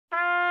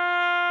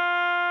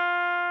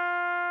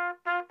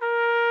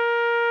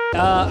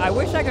I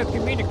wish I could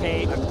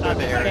communicate on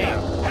this game.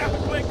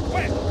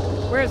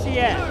 Where's he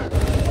at?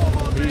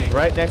 He's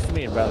right next to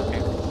me in Brother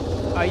King.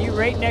 Are you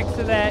right next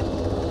to that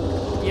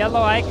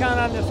yellow icon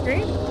on the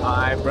screen?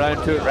 I'm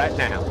running to it right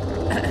now.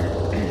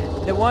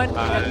 The one?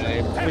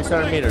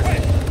 600 meters.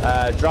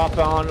 Drop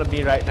on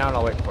me right now and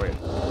I'll wait for you.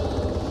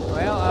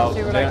 Well, I'll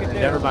see what I can do.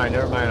 Never mind,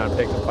 I'm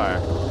taking fire.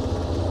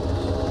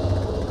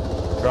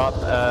 Drop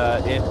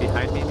in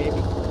behind me,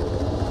 maybe?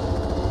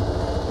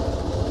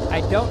 I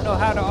don't know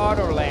how to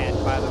auto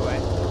land, by the way.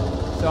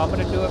 So I'm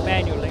going to do it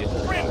manually.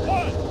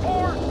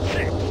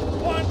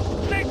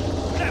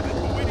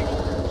 3146167. Awaiting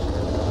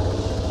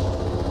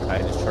orders. I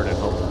just turned it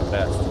home for the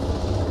best.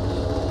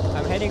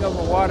 I'm heading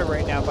over water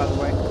right now, by the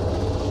way.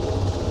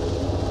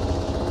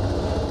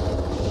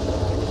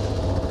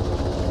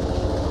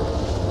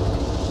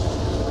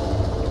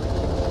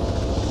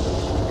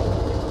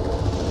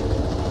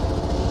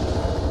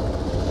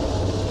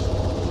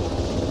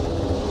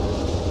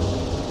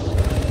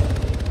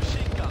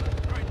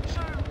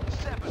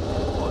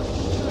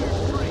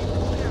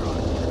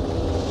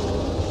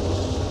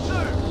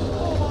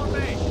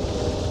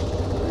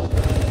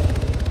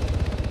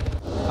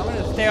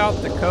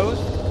 Off the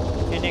coast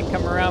and then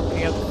come around from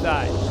the other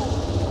side.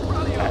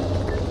 Okay.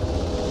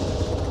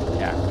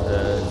 Yeah,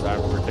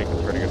 we're taking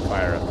pretty good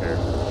fire up there.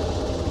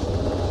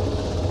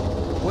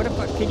 What if?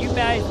 Can you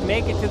guys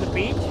make it to the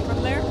beach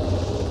from there?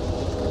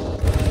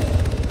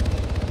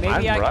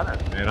 Maybe I'm running,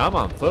 and I'm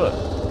on foot.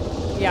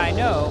 Yeah, I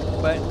know,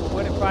 but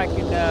what if I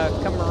can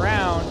come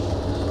around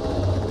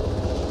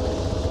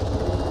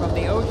from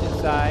the ocean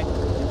side?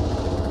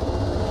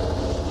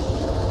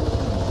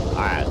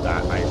 I'm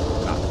not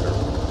sure.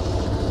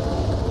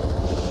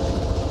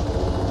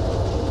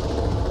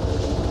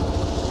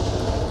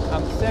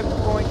 I'm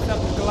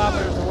 7-point-something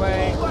kilometers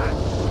away.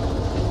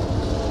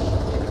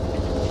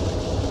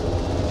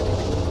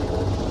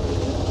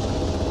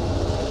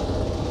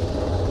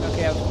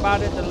 Okay, I've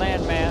spotted the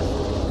landmass.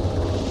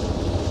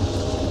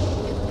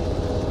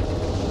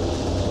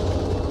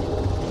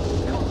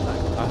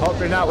 I hope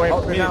you're not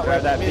waiting for me to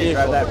grab that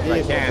vehicle. I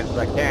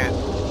can't.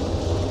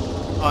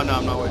 Oh no,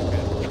 I'm not waiting.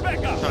 I'm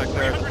trying to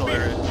clear the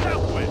area.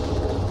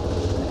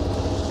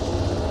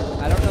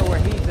 I don't know where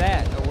he's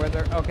at or where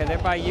they're. Okay, they're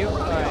by you. All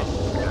right.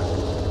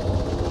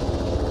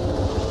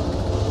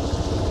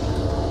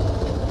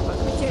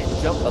 You can't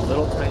jump a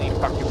little tiny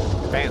fucking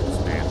fence,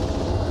 man.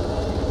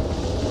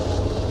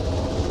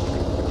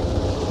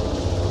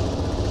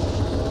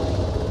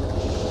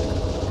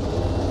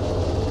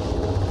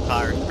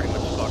 Tire's pretty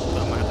much fucked, so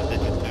I'm gonna have to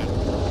ditch it soon.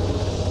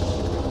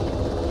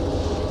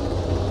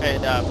 Hey,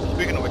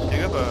 speaking of which, do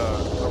you have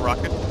a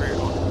rocket for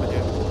your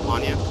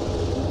on you?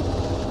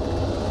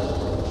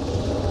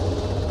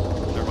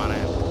 Never mind, I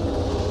am.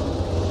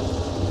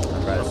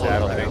 I'm trying to say, I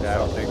don't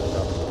think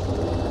so.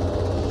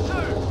 2,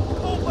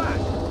 pull back.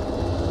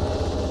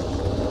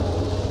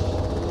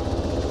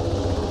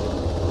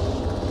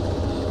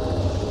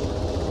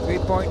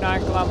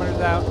 3.9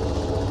 kilometers out.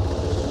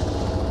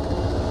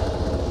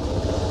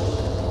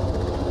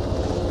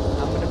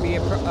 I'm going to be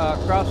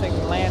crossing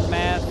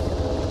landmass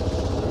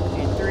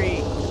in 3,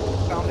 2,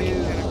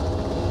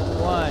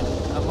 1.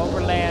 I'm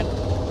over land.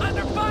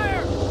 Under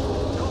fire.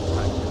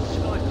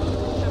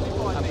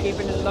 I'm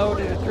keeping it low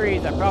to the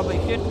trees. I probably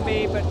shouldn't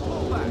be, but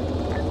Pull back.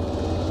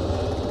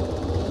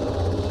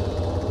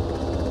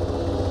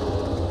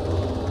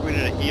 We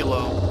need a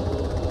helo.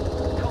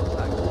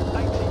 Contact.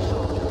 18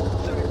 soldier.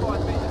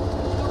 35 meters.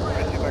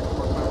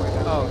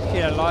 oh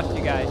shit! I lost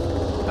you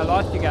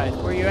guys.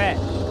 Where you at?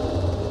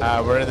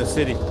 We're in the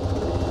city.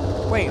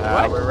 Wait,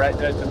 what? We're right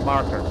at the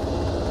marker.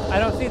 I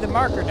don't see the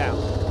marker now.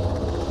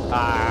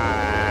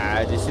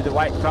 Do you see the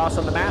white cross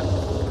on the map?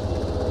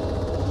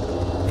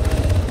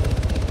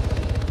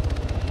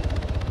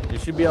 You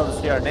should be able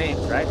to see our names,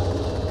 right?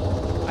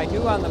 I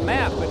do on the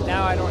map, but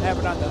now I don't have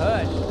it on the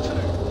HUD.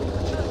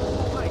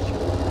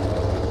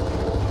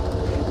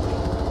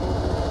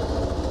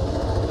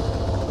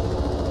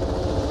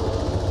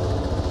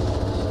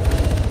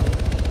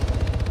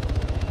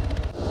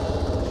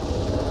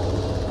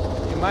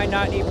 Might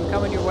not even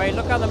coming your way.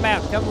 Look on the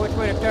map. Tell me which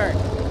way to turn.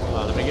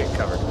 Let me get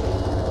covered.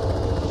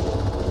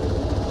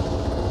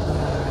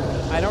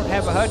 I don't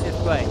have a HUD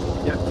display.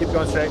 Yep, keep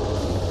going straight.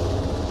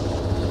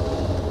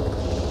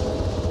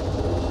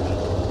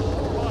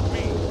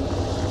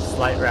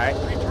 Slight right.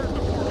 Return to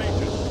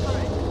formation.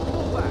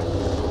 Pull back.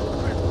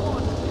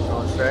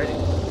 Going straight.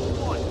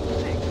 1,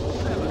 6,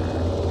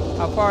 7.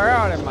 How far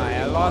out am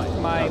I? I lost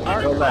my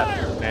marker. Go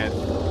left, man.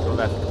 Go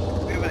left.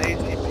 We have an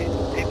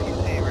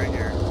APC right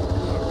here.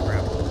 Oh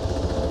crap.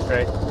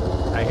 Straight.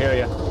 I hear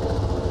you.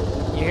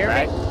 You hear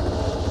Right. me?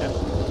 Yep.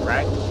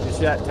 Right. You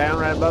see that town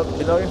right above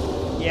below you?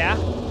 Yeah.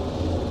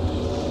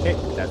 Okay,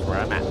 that's where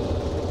I'm at.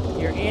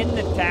 You're in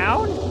the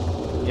town?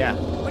 Yeah.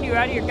 What are you,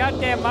 out of your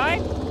goddamn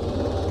mind?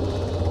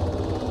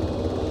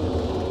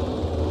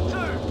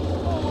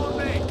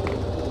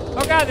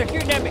 Oh god, they're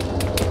shooting at me.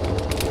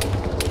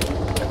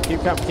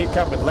 Keep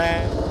coming.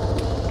 Land.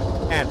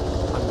 And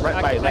I'm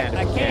right by land.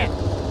 I can't.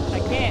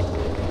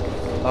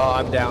 Oh,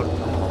 I'm down.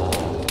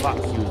 Fuck,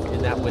 he was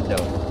in that window.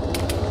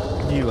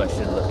 Knew I should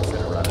have let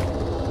him run it.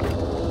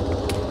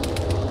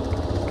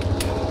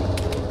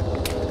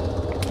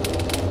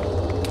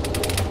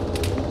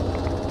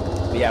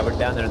 But yeah, we're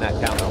down there in that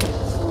townhome.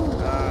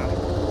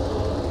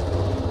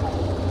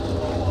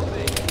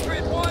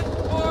 Grid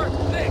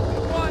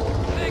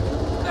 14616.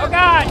 Oh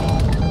God!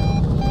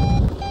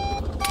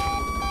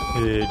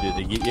 Did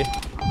they get you?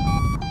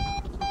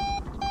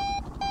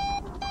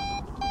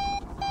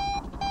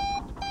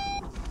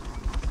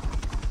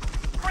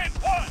 Grid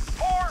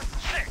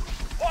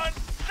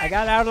 14616. I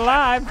got out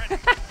alive.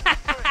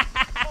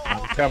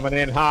 I'm coming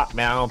in hot,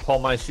 man. I'm gonna pull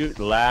my chute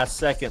last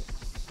second.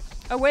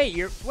 Oh wait,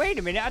 wait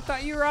a minute. I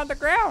thought you were on the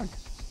ground.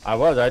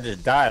 I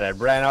just died. I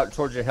ran out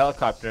towards your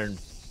helicopter and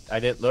I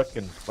didn't look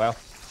and, well,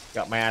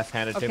 got my ass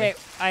handed to me. Okay,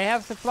 I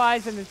have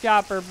supplies in the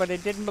chopper, but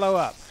it didn't blow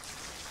up.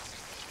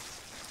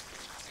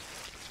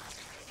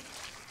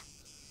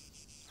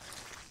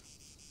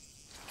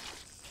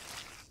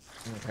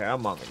 Okay,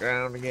 I'm on the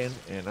ground again,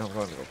 and I'm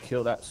going to go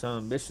kill that son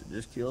of a bitch that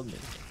just killed me.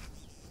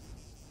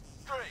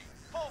 3,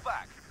 fall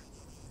back.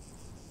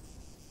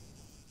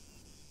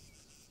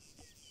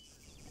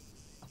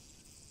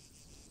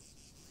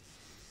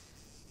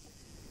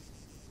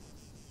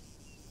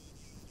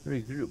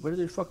 Regroup. Where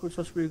the fuck are we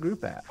supposed to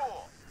regroup at? 4,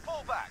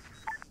 fall back.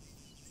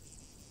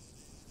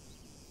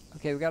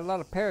 Okay, we got a lot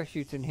of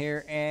parachutes in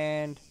here,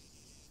 and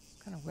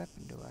what kind of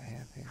weapon do I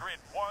have here? Grid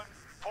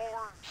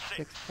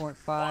 146.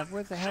 6.5.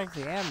 Where the hell's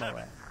the ammo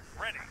at?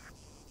 Ready.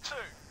 2,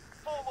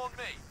 form on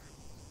me.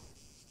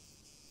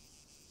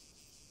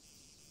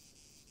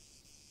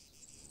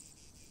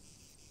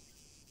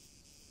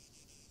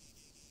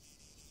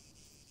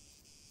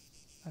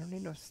 I don't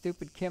need no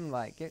stupid chem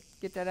light. Get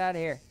that out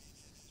of here.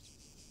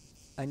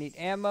 I need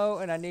ammo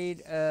and I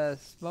need a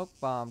smoke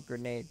bomb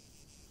grenade.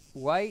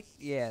 White,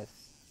 yes.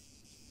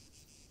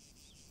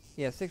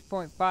 Yeah,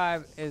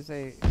 6.5 is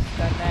a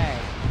stun.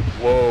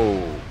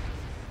 Whoa.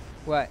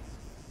 What?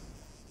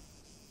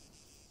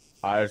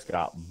 I just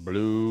got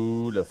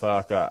blew the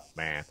fuck up,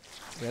 man.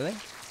 Really?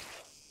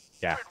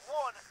 Yeah. Grid 1461673.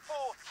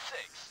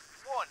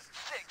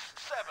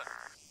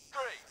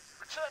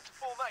 Return to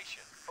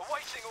formation.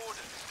 Awaiting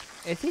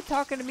orders. Is he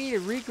talking to me to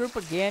regroup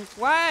again?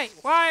 Why?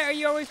 Why are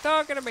you always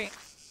talking to me?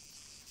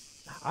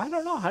 I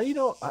don't know. How do you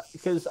know?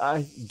 Because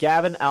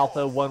Gavin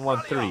Alpha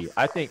 113.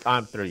 I think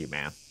I'm 3,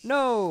 man.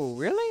 No,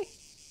 really?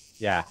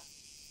 Yeah.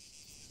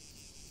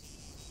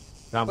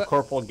 I'm But-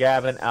 Corporal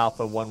Gavin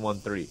Alpha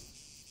 113.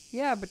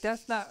 Yeah, but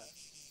that's not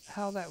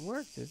how that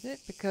works, is it?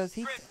 Because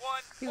he Grid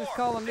was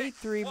calling me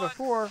 3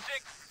 before.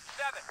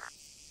 167.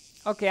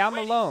 Okay, I'm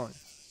alone.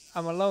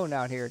 I'm alone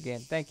out here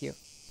again. Thank you.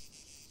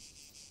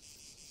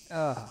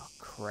 Oh,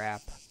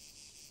 crap.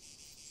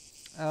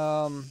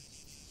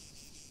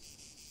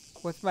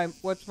 What's my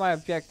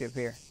objective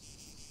here?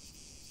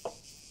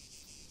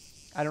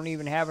 I don't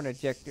even have an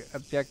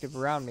objective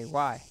around me.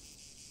 Why?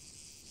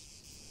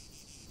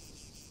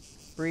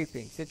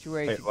 Briefing,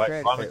 situation, Wait, credit.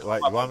 you want me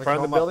to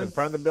come up in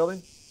front of the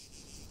building?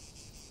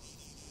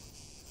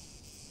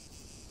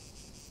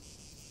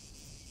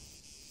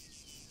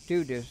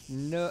 Dude, there's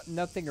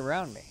nothing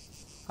around me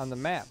on the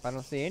map. I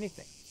don't see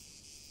anything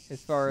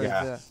as far as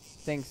Yeah.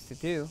 things to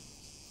do.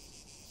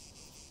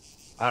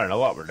 I don't know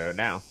what we're doing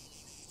now.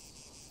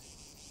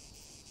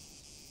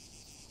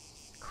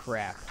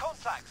 Crap.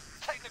 Contact.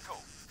 Technical.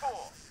 4,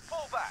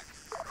 fall back.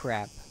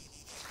 Crap.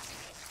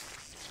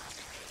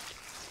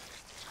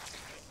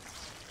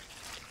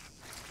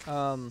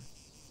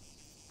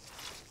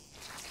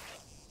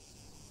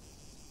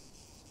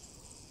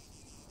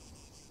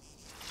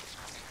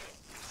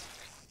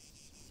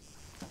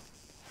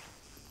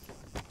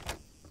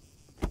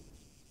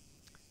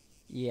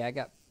 Yeah, I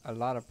got a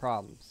lot of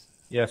problems.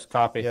 Yes,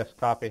 copy. Yes,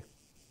 copy.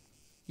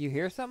 You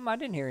hear something? I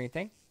didn't hear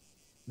anything.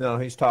 No,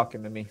 he's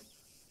talking to me.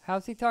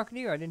 How's he talking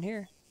to you? I didn't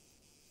hear.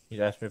 He's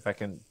asked me if I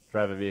can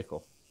drive a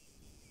vehicle.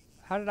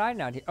 How did I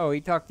not hear? Oh,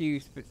 he talked to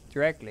you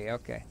directly.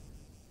 Okay.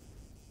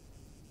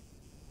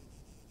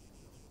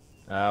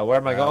 Where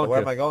am I going to?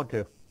 Where am I going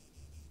to?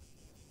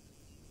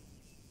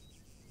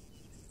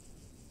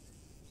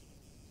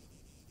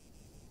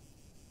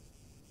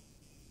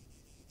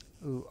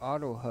 Ooh,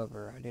 auto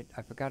hover.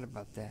 I forgot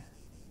about that.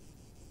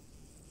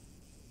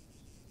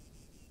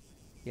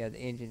 Yeah, the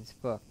engine's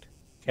fucked.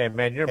 Okay,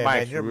 man, your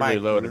mic's really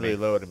low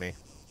to me.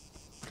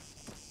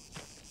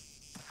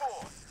 4,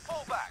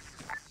 fall back.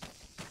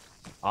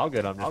 All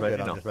good. I'm just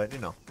letting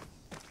you know.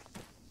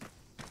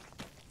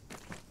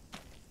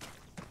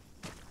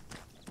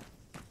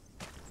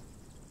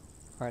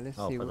 All right, let's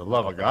Oh, see. for the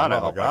love of God,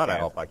 I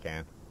hope I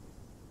can.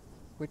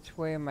 Which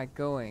way am I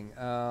going?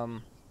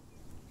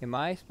 Am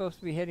I supposed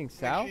to be heading Make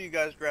south? sure you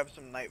guys grab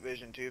some night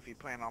vision too if you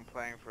plan on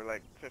playing for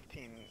like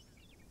 15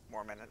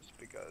 more minutes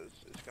because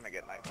it's gonna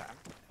get nighttime.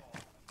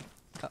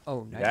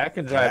 Oh, nice. Yeah, I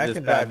can drive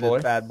this bad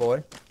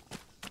boy.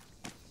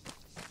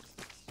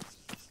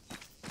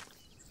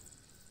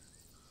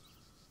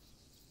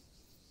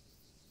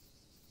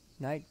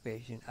 Night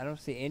vision. I don't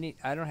see any.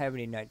 I don't have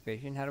any night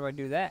vision. How do I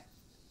do that?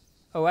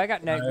 Oh, I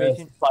got night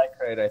vision. Supply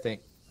crate, I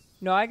think.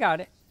 No, I got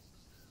it.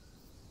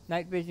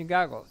 Night vision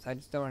goggles. I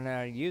just don't know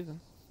how to use them.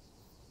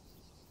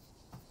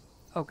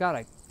 Oh God,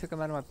 I took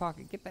them out of my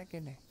pocket. Get back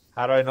in there.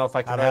 How do I know if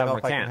I can have them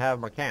or can't? have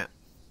them or can't?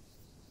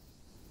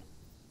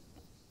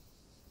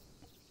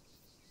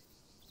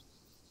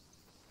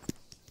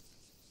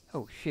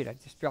 Oh shit, I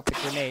just dropped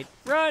a grenade.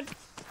 Run!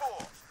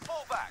 4,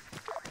 fall back.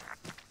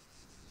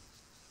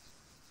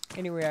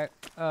 Anyway,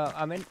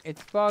 I'm in.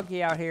 It's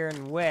foggy out here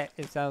and wet.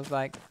 It sounds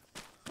like.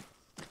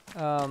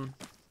 Where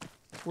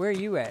are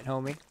you at,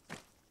 homie?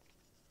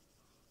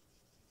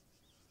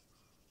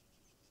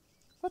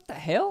 What the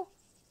hell?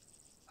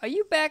 Are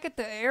you back at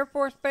the Air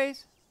Force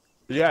Base?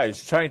 Yeah,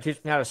 he's trying to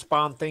teach me how to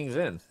spawn things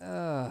in.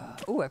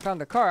 Ooh, I found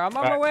the car. I'm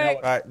on my way.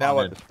 All right, now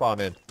what? Spawn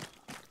in.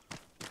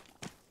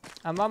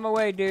 I'm on my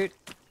way, dude.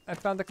 I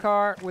found the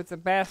car with a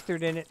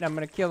bastard in it, and I'm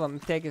gonna kill him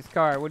and take his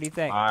car. What do you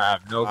think? I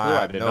have no clue.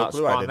 I did not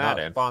spawn that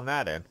in. Spawn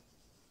that in.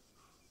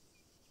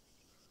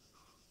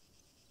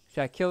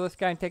 Should I kill this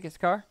guy and take his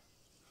car?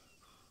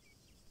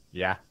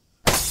 Yeah.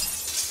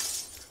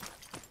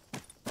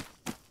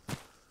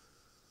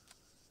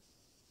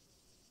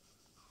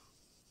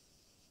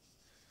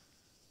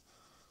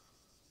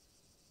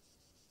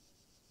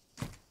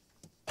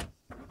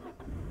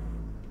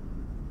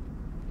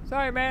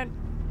 Sorry, man.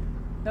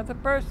 Nothing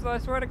personal, I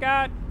swear to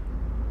God.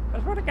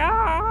 I swear to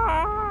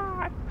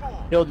God.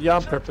 4, Killed you on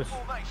return to purpose.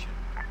 formation.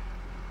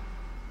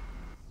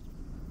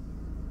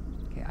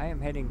 Okay, I am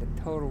heading the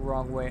total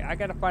wrong way. I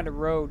gotta find a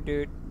road,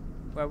 dude.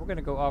 Well, we're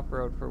gonna go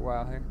off-road for a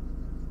while here.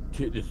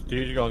 This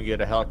dude's gonna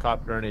get a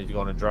helicopter and he's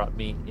gonna drop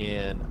me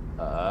in.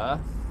 What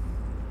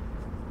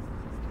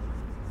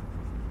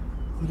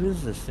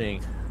is this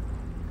thing?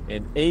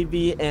 An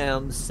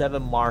AVM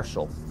 7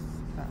 Marshall.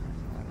 I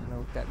don't know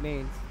what that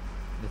means.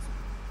 This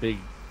big,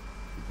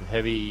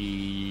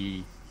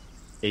 heavy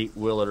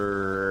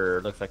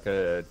 8-wheeler. Looks like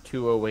a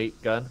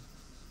 208 gun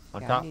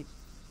on Yeah, top.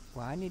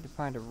 I need to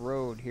find a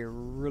road here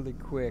really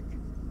quick.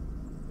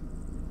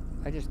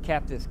 I just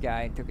capped this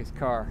guy and took his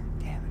car.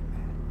 Damn it,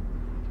 man.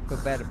 Feel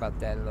bad about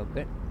that a little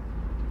bit.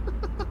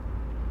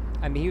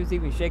 I mean, he was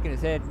even shaking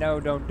his head,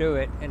 no, don't do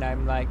it. And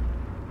I'm like,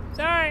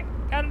 sorry,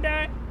 gotta do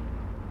it.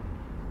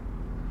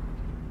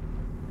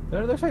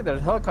 There looks like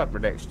there's a helicopter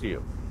next to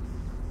you.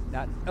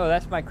 Oh,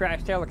 that's my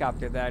crashed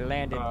helicopter that I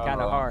landed kind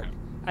of hard.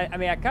 Okay. I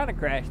mean, I kind of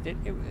crashed it.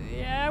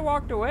 Yeah, I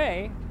walked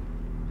away.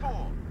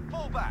 4,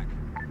 fall back.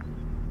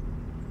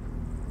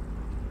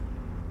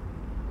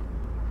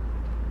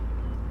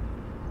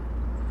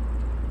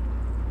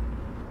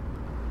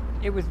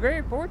 It was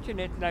very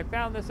fortunate that I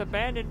found this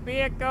abandoned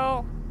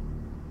vehicle.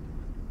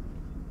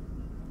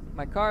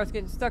 My car's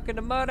getting stuck in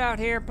the mud out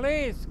here.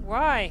 Please,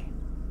 why?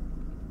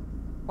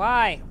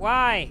 Why?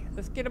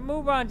 Let's get a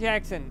move on,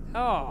 Jackson.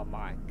 Oh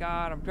my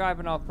God, I'm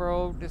driving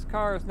off-road. This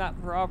car is not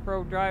for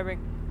off-road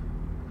driving.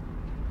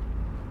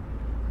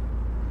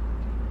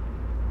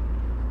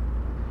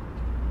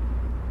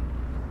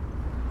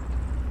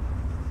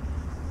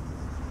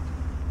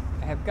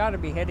 I have got to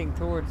be heading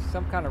towards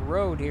some kind of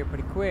road here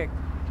pretty quick.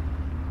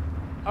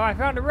 Oh, I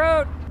found a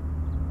road.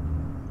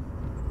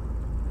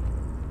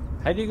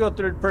 How do you go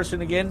third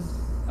person again?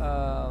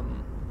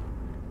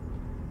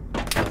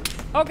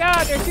 Oh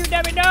God, they're shooting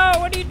at me. No,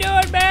 what are you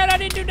doing, man? I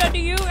didn't do nothing to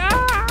you.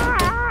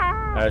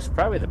 Ah! It's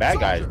probably the bad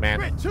guys, man.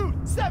 Grid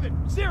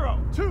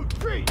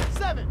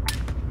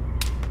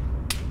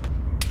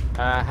 270-237.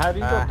 How do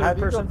you go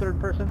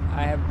third person?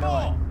 I have no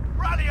idea.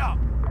 Rally up.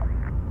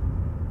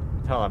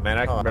 Hold on, man.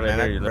 I can barely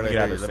hear you. Let me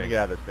get out of this Let me thing. get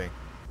out of this thing.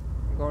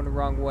 I'm going the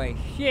wrong way.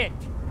 Shit.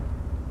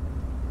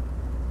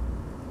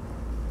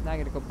 Now I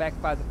gotta go back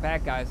by the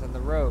bad guys on the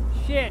road.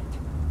 Shit.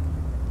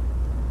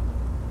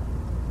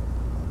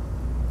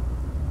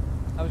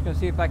 I was gonna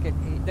see if I could.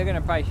 They're gonna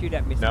probably shoot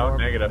at me. some No, more.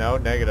 negative. No,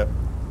 negative.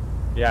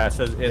 Yeah, it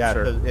says insert. Yeah,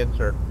 it says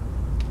insert.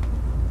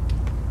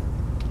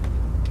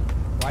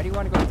 Why do you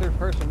want to go third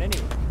person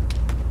anyway?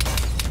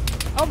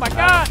 Oh my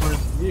God! Where's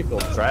the vehicle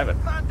driving?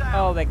 Man down.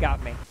 Oh, they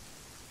got me.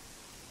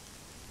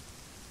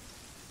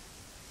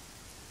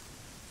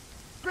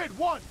 Grid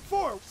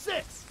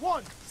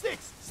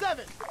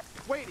 146-167.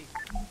 Waiting.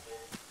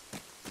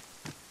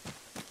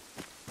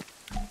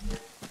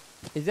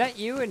 Is that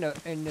you in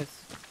this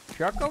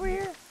truck over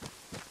here?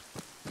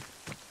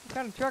 What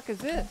kind of truck is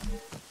this?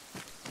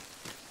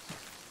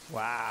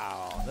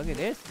 Wow, look at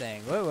this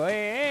thing. Whoa,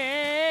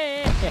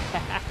 hey.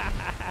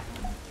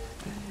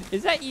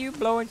 Is that you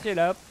blowing shit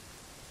up?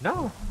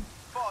 No.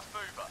 Fast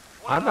mover.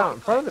 I'm out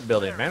in front of the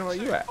building, man. Where are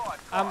you at?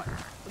 I'm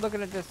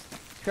looking at this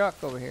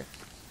truck over here.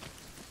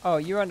 Oh,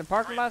 you're on the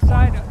parking lot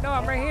side? No,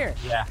 I'm right here.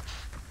 Yeah.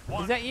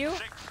 Is that you?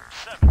 6,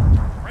 7.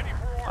 Ready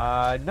for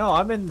order. No,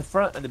 I'm in the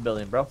front of the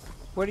building, bro.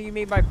 What do you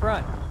mean by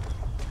front?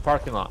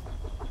 Parking lot.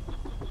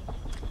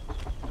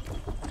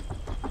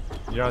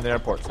 You're on the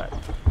airport side.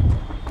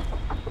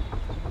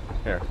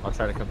 Here, I'll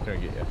try to come through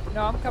and get you.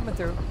 No, I'm coming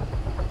through.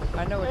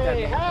 I know what that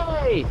means.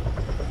 Hey!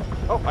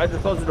 Oh, I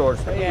just closed the doors.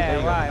 Hey, there Yeah,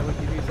 you go. why would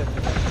you do such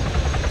a thing?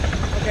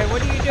 Okay,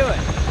 what are you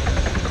doing?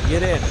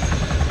 Get in.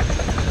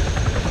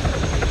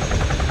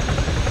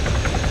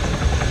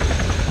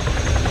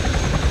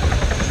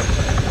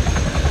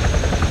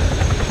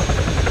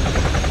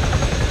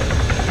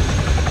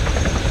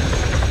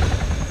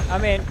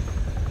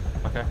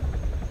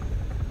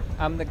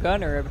 I'm the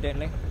gunner,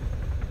 evidently.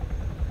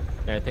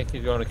 Yeah, I think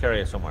he's going to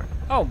carry us somewhere.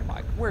 Oh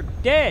my, we're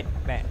dead,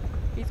 man.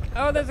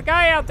 Oh, there's a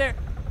guy out there.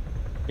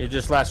 He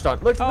just latched on.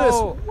 Look at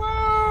Oh. this.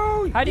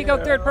 Whoa! How do you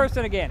go third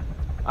person again?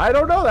 I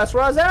don't know. That's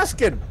what I was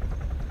asking.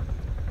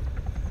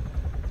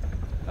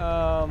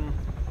 I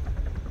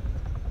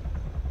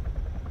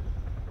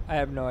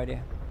have no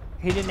idea.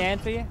 He didn't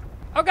answer you?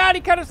 Oh God,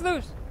 he cut us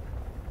loose.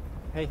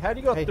 Hey, how do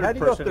you go Hey, third how do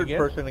you go person third again?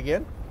 person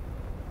again?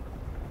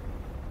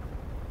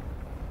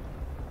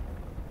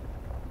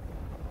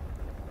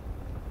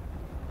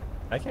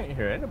 I can't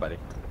hear anybody.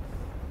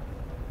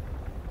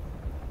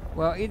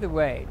 Well, either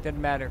way, it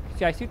doesn't matter.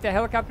 Should I shoot that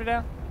helicopter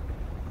down?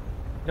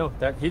 No,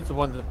 he's the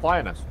one that's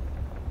flying us.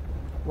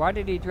 Why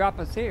did he drop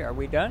us here? Are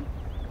we done?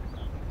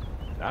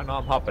 I don't know.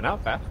 I'm hopping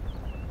out fast.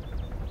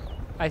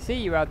 I see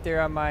you out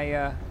there on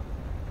my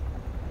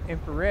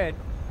infrared.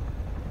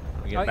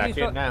 We get back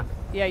in now.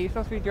 Yeah, you're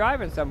supposed to be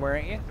driving somewhere,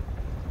 ain't you?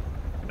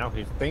 No,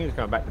 he's coming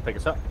back to pick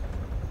us up.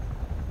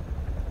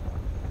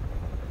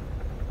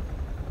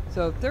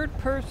 So third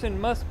person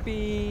must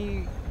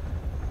be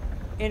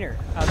inner.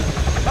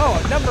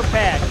 Oh, number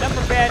pad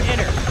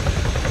inner.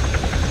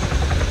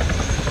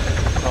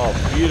 Oh,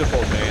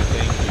 beautiful, man.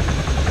 Thank you.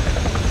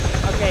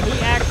 Okay, he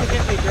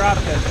accidentally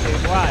dropped us,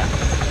 dude. Why?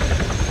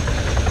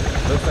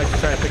 Looks like he's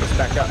trying to pick us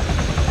back up.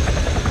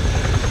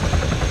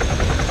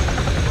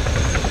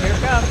 Here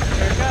it comes.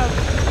 Here it comes.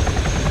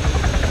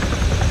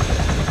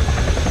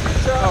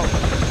 Oh,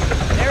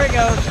 there he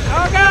goes.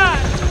 Oh God!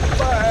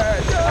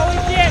 Holy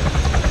shit!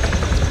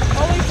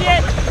 Holy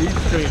shit! These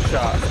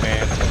screenshots,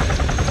 man.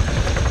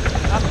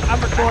 I'm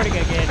recording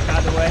again,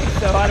 by the way,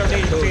 so I don't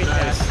need a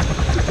screenshot.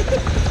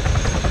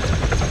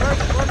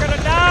 We're gonna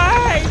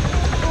die!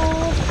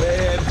 Oh,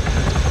 man.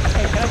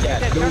 Hey, can I shoot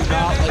that Do truck down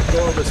not there? let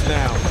go of us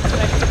now. Can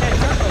I shoot that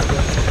truck over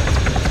there?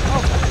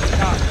 Oh my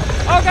God!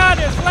 Oh God,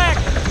 there's slack!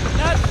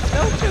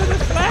 Don't do the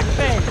slack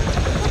thing!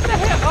 What the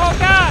hell? Oh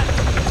God!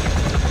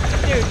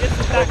 Dude, this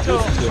is not cool.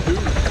 This is the hoot.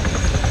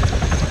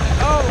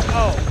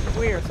 Oh,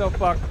 we are so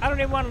fucked. I don't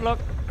even want to look.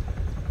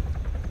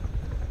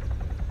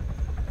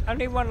 I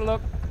don't even want to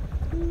look.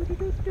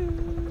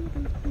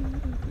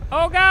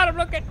 Oh God, I'm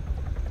looking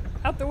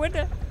out the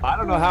window. I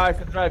don't know how I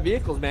can drive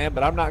vehicles, man,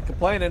 but I'm not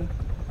complaining.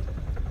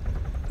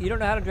 You don't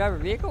know how to drive a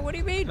vehicle? What do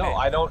you mean? No, man?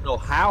 I don't know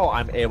how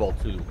I'm able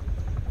to.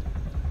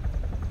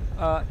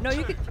 No,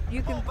 you can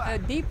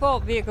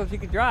default vehicles you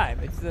can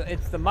drive. It's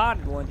the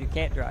modded ones you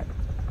can't drive.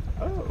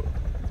 Oh.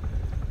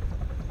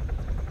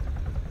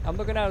 I'm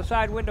looking out a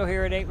side window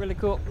here. It ain't really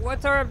cool.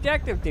 What's our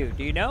objective, dude?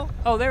 Do you know?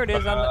 Oh, there it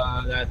is.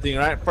 That thing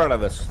right in front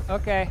of us.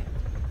 Okay.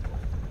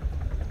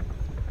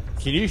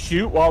 Can you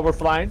shoot while we're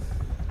flying?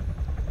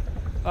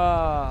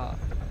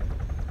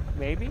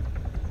 Maybe.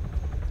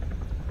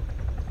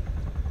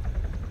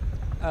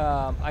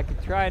 I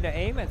could try to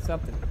aim at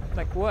something.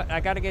 Like what? I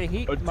gotta get a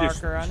heat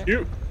marker on it.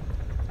 Shoot.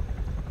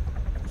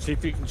 See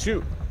if you can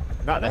shoot.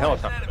 Not the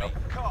helicopter, though. Enemy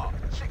car,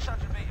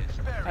 600 meters,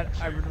 bearing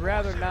I would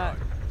rather 240. not.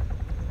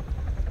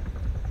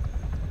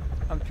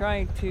 I'm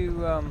trying to,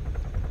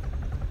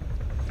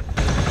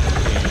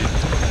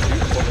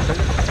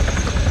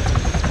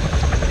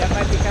 that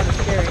might be kind of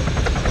scary.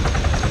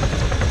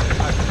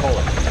 I can pull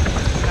it.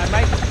 I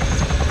might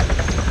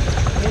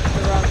hit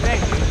the wrong thing,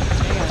 dude.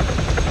 Hang on.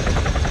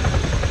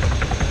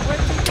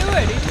 What's he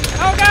doing?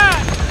 Oh God!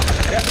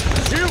 Yeah.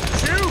 Shoot!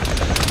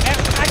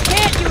 I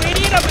can't, you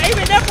idiot! I'm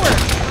aiming upward!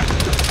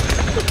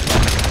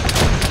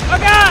 Oh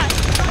God!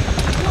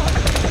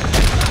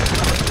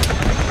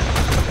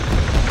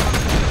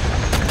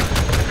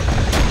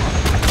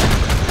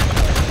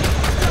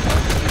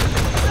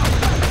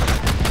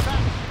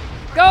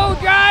 Go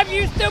drive,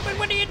 you stupid!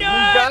 What are you doing? We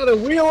gotta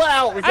wheel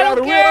out. We I don't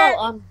gotta wheel care. out.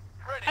 I'm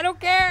I don't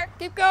care.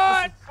 Keep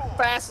going.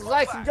 fast as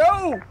I can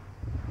go.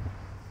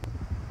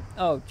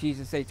 Oh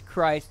Jesus H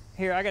Christ!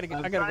 Here, I gotta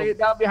I'm get trying to get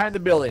down behind the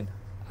building.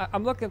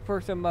 I'm looking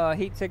for some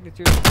heat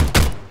signatures.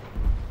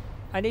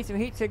 I need some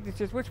heat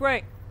signatures. Which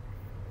way?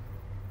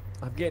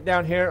 I'm getting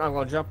down here. I'm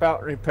gonna jump out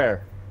and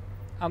repair.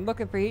 I'm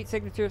looking for heat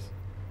signatures.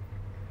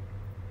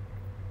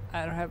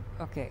 I don't have.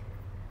 Okay.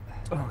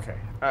 Okay.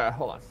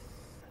 Hold on.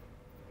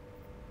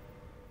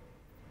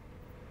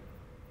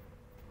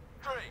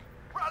 3,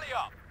 rally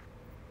up.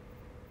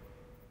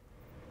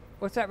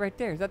 What's that right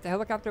there? Is that the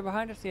helicopter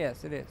behind us?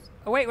 Yes, it is.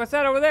 Oh wait, what's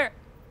that over there?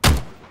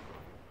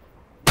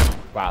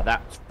 Wow,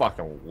 that's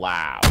fucking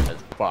loud as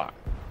fuck.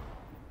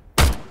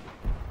 2,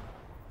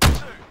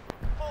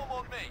 form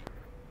on me.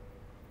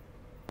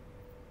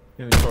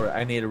 Inventory.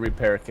 I need a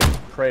repair kit.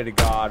 Pray to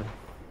God.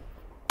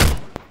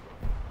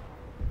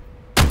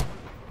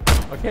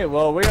 Okay,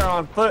 well, we are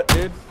on foot,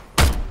 dude.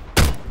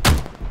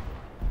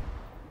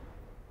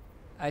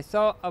 I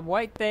saw a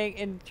white thing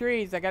in the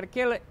trees. I gotta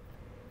kill it.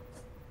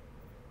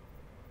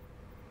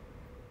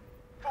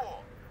 4,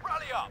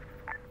 rally up.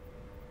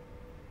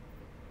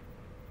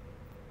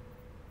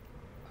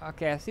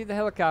 Okay, I see the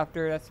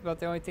helicopter. That's about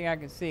the only thing I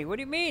can see. What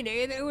do you mean?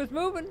 It was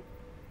moving.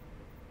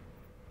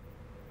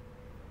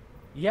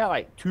 Yeah,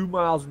 like 2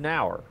 miles an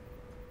hour.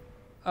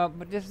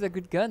 But this is a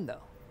good gun,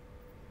 though.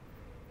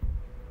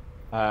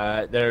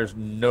 There's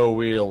no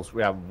wheels.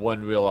 We have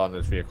one wheel on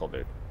this vehicle,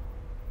 dude.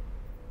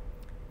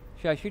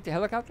 Should I shoot the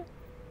helicopter?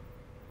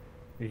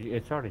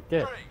 It's already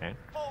dead, 3, man.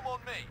 form on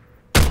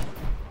me.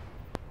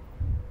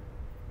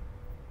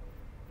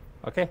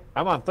 Okay,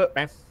 I'm on foot,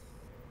 man.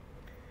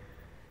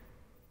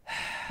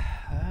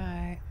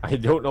 Alright. I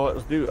don't know what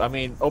to do. I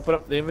mean, open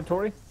up the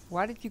inventory?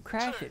 Why did you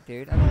crash it,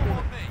 dude? I don't Form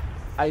on me.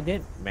 I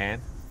didn't,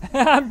 man.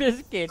 I'm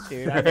just kidding,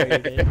 dude. I know you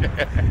did.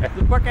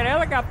 The fucking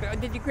helicopter.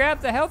 Did you grab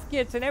the health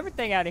kits and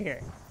everything out of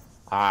here?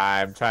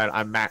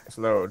 I'm max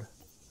load.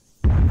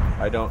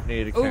 I don't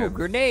need a Ooh, camera.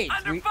 grenades.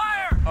 Under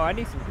fire! Oh, I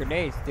need some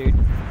grenades, dude.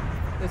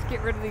 Let's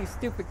get rid of these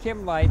stupid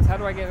chem lights. How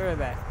do I get rid of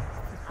that?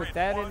 Let's put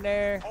that in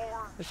there.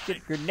 Let's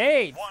get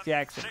grenades,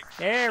 Jackson.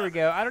 There we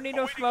go. I don't need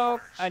no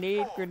smoke. I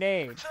need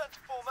grenades. Return to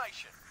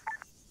formation.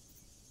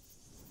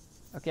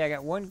 Okay, I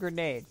got one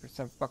grenade for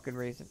some fucking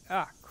reason.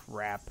 Ah,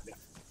 crap.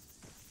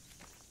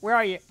 Where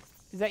are you?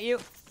 Is that you?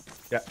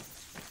 Yeah.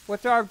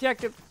 What's our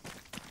objective?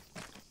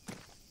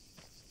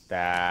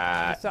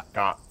 That What's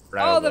got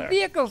right Oh, over the there.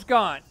 vehicle's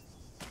gone.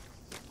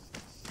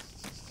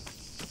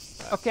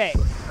 Okay.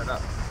 Turn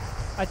up.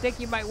 I think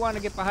you might want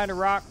to get behind a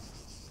rock.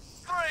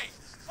 3,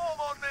 form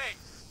on me.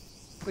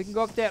 We can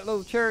go up to that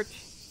little church.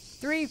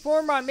 3,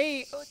 form on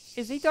me.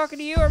 Is he talking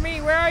to you or me?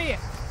 Where are you?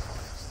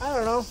 I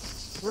don't know.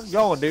 We're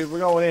going, dude. We're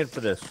going in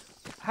for this.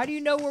 How do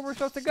you know where we're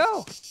supposed to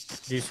go?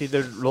 Do you see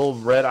the little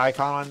red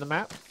icon on the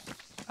map?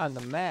 On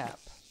the map.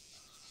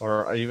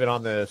 Or even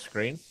on the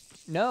screen?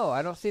 No,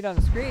 I don't see it on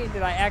the screen.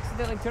 Did I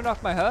accidentally turn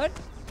off my HUD?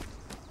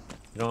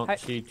 You don't Hi-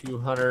 see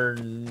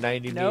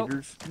 290 Nope.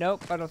 meters?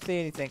 Nope, I don't see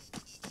anything.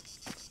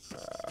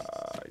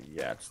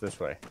 Yeah, it's this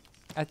way.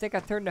 I think I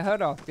turned the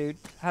HUD off, dude.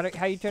 How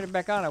you turn it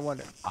back on, I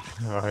wonder.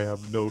 I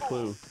have no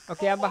clue.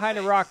 Okay, I'm behind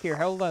a rock here.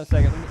 Hold on a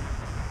second.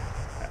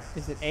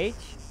 Is it H?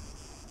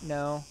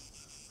 No.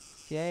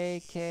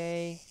 J,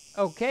 K.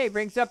 Okay,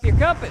 brings up your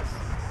compass.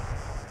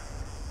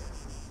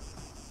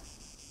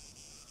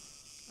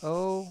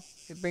 O,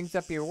 it brings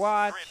up your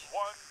watch. Grid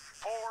 1,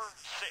 4,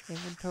 6.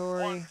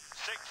 Inventory. 1, 6,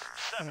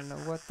 I 7. don't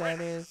know what that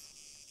is.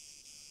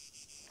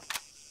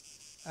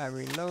 I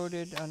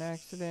reloaded on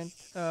accident.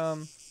 3,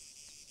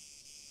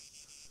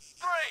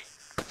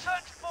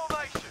 return to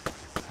formation.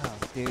 Oh,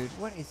 dude,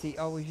 what is he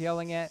always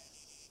yelling at?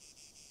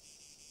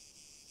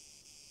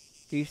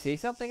 Do you see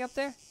something up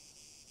there?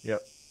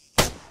 Yep.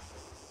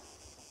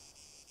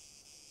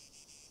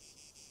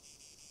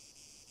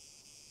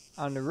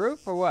 On the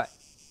roof or what?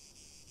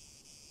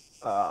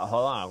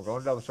 Hold on. I'm going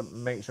to double check,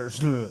 make sure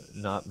it's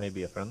not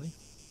maybe a friendly.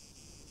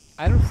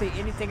 I don't see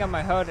anything on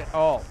my HUD at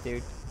all,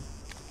 dude.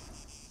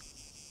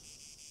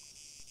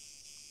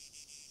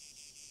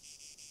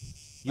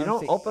 You I don't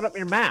don't see- open up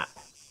your map.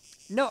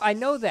 No, I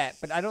know that,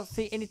 but I don't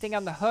see anything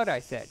on the HUD, I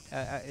said.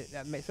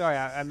 Sorry,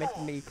 I meant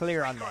to be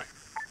clear on that.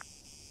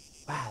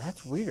 Wow,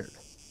 that's weird.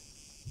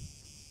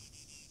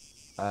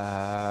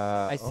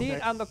 I see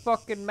it on the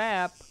fucking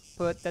map,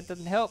 but that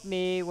doesn't help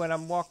me when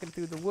I'm walking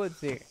through the woods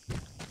here.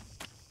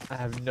 I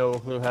have no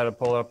clue how to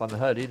pull it up on the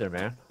HUD either,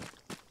 man.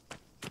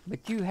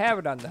 But you have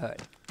it on the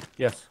HUD.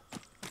 Yes.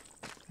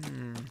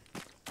 Hmm.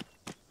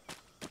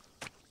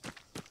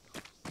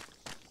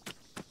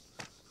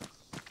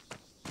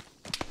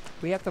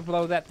 We have to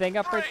blow that thing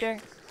up right there?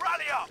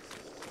 Rally up.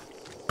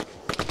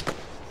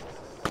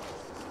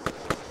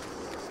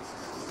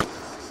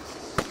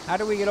 How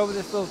do we get over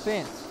this little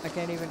fence? I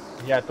can't even...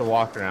 You have to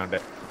walk around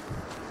it.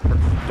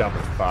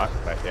 Dumbest spot,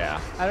 but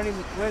yeah. I don't even...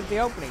 Where's the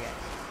opening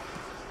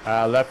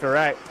at? Left or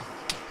right?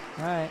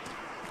 Alright.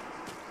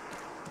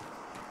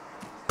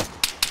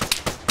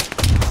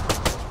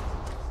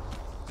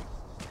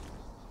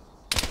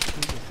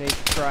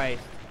 Jesus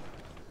Christ.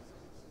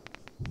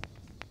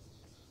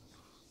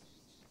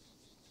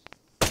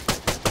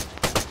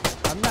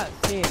 I'm not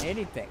seeing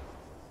anything.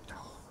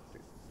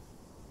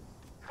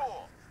 4,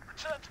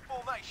 return to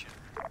formation.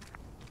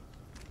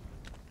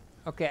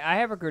 Okay, I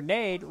have a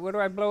grenade. What do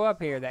I blow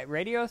up here? That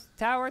radio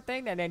tower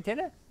thing? That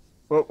antenna?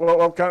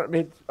 What kind of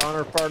means on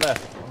our far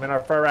left? I'm in our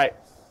far right.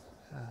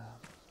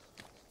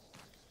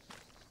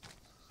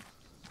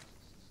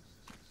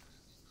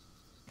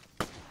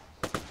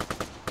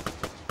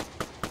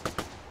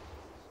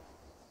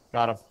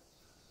 Got him.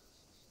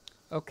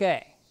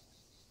 Okay.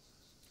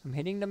 I'm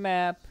hitting the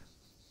map.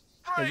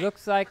 It 3,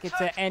 looks like it's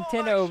an return to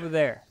antenna formation. over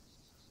there.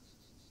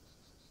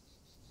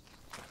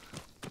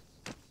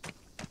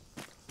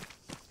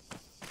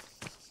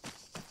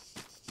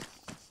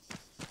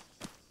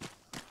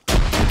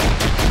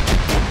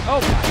 Oh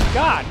my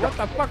god, what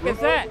the fuck is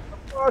that?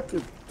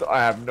 I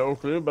have no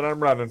clue, but I'm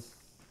running.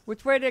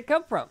 Which way did it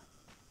come from?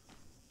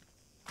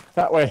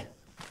 That way.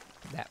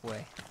 That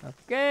way.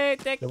 Okay,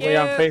 thank The you. way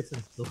I'm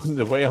facing.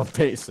 The way I'm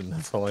facing.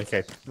 That's all I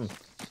can. You mean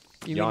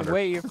the yonder.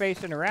 way you're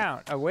facing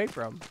around, away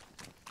from.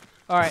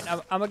 Alright,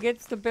 I'm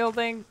against the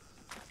building.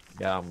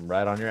 Yeah, I'm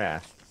right on your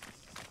ass.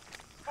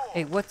 4,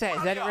 Hey, what's that?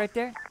 Is that it right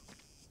there?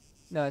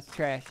 No, it's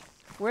trash.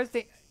 Where's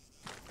the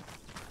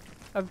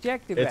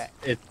objective at?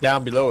 It's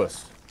down below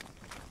us.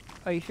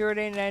 Are you sure it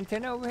ain't an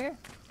antenna over here?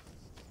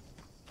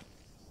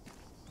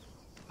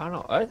 I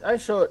don't know. I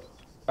show it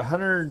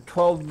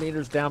 112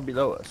 meters down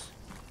below us.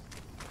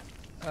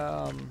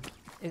 I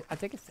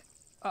think it's.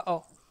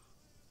 Uh-oh.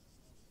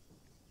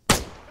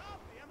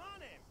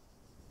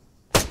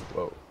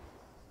 Whoa.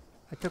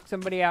 I took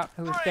somebody out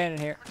who was standing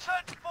here. Return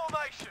to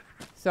formation.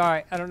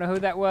 Sorry, I don't know who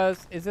that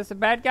was. Is this a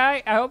bad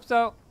guy? I hope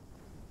so.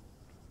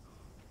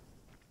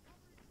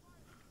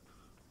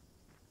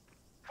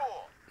 4.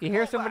 You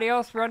hear somebody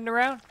else running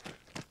around?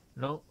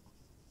 No.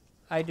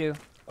 I do.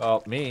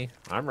 Oh, me.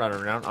 I'm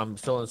running around. I'm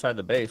still inside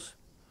the base.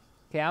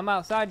 Okay, I'm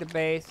outside the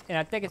base, and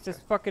I think it's this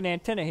fucking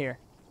antenna here.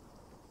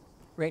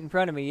 Right in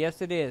front of me.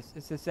 Yes, it is.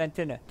 It's this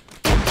antenna.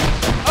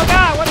 Oh,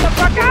 God! What the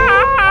fuck?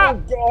 Ah! Oh,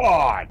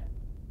 God!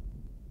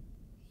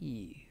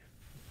 You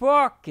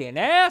fucking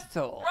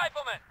asshole.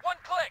 Rifleman, 1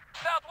 click,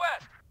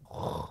 southwest.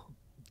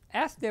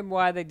 Ask them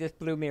why they just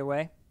blew me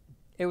away.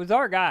 It was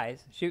our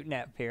guys shooting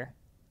up here.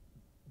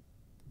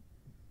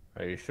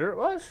 Are you sure it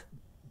was?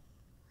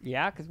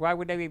 Yeah, because why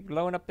would they be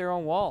blowing up their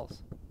own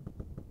walls?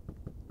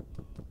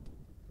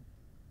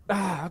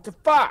 Ah, what the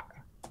fuck?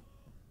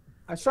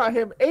 I shot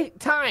him 8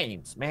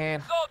 times,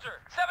 man.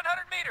 Soldier,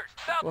 700 meters,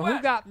 southwest. Well,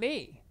 who got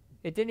me?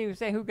 It didn't even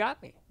say who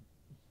got me.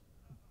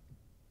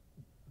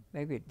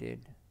 Maybe it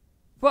did.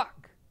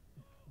 Fuck.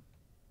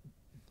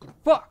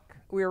 Fuck.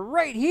 We were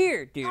right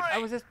here, dude. I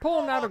was just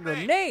pulling out a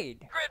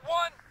grenade. Grid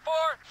 1, 4,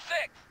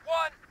 6,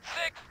 1,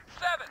 6,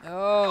 7.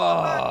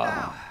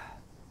 Oh.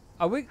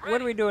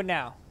 What are we doing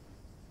now?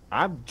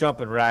 I'm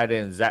jumping right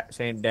in that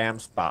same damn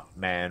spot,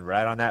 man.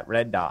 Right on that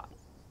red dot.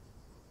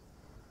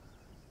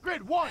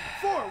 Grid 1,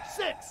 4,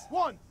 6,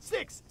 1,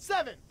 6,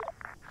 7.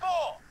 4,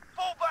 fall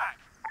back.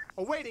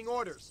 Awaiting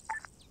orders.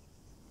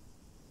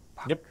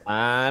 Yep,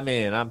 I'm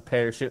in. I'm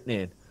parachuting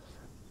in.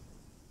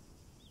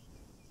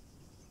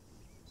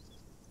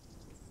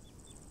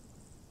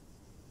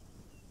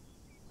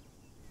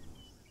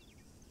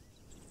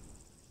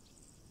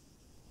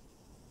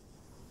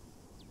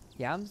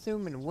 Yeah, I'm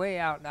zooming way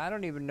out, and I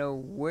don't even know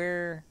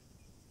where.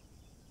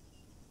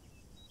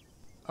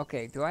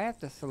 Okay, do I have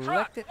to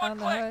select it on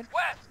the HUD?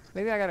 West.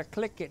 Maybe I gotta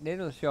click it, and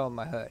it'll show on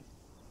my HUD.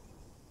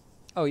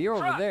 Oh, you're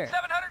over there.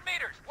 700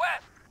 meters,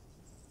 west.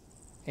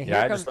 And Yeah,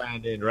 here I comes, just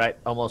landed right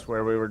almost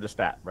where we were just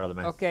at, brother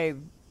man. okay,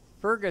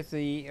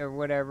 Ferguson or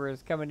whatever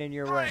is coming in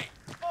your way.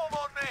 3, form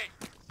on me.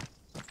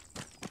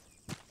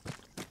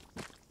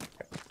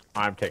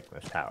 I'm taking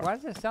this tower. Why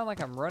does it sound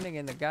like I'm running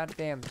in the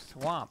goddamn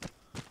swamp?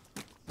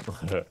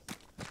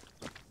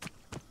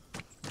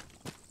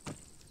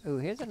 Ooh,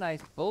 here's a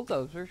nice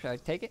bulldozer. Should I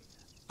take it?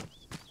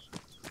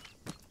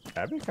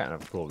 That'd be kind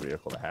of a cool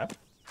vehicle to have.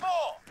 4,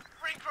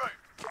 regroup.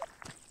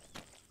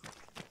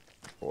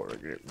 Or a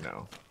group,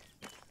 no.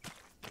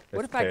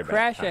 What if I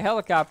crash a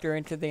helicopter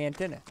into the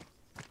antenna?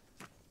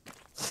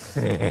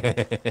 I've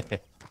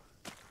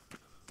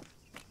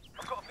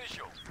got a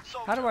visual.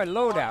 How do I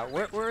load out?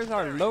 Where's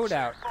our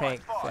loadout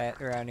tanks at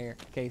around here?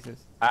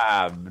 Cases. I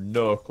have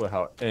no clue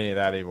how any of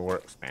that even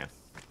works, man.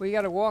 We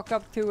gotta walk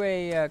up to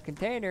a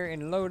container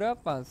and load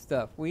up on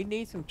stuff. We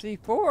need some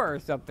C4 or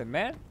something,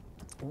 man.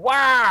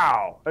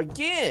 Wow!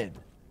 Again!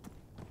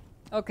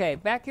 Okay,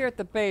 back here at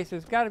the base,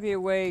 there's gotta be a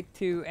way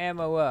to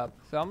ammo up.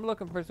 So I'm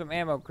looking for some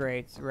ammo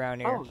crates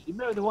around here. Oh, you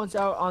remember the ones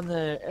out on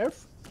the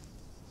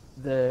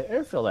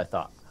airfield, I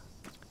thought.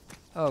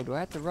 Oh, do I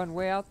have to run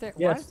way out there?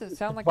 Why Yes, does it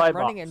sound like supply I'm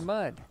running box. in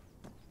mud?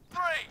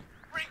 3,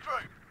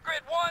 regroup.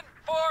 Grid 1,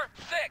 4,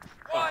 6,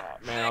 1,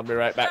 Man, I'll be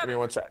right back. Give me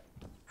 1 sec.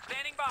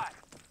 Standing by.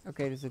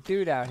 Okay, there's a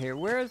dude out here.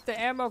 Where's the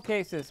ammo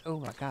cases? Oh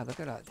my god, look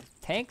at all the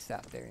tanks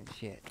out there and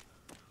shit.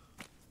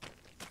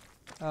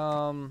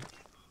 Okay,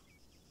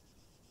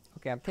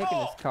 I'm taking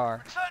this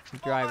car. I'm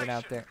driving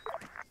out there.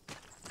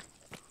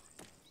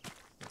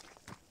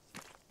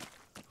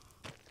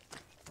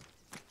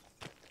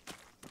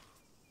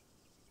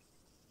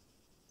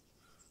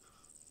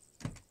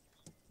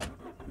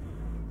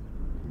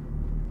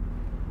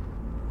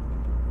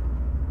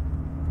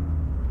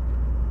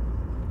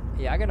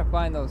 Yeah, I gotta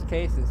find those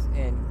cases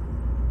and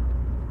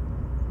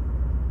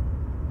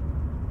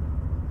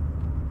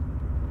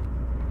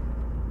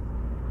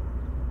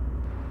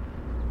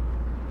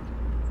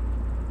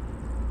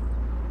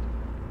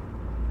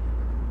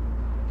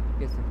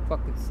get some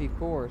fucking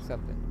C4 or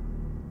something.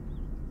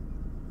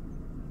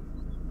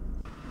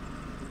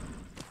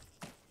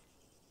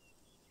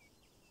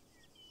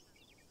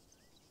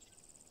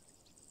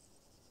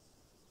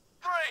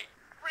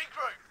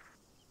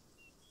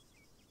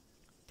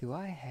 Do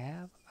I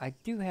have? I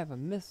do have a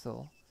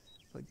missile,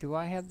 but do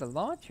I have the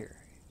launcher?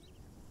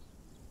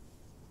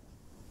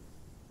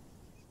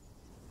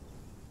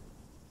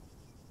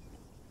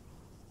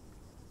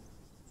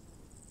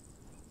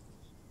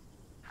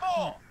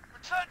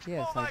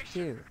 Yes, I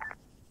do.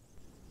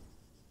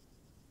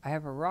 I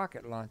have a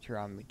rocket launcher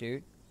on me,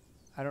 dude.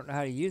 I don't know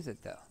how to use it,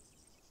 though.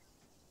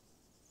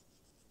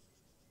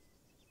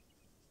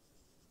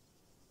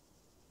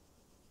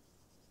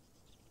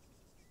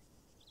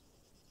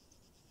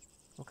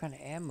 What kind of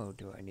ammo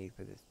do I need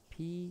for this?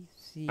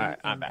 PCML. Alright,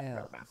 I'm back.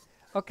 Now.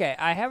 Okay,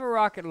 I have a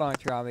rocket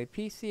launcher on me.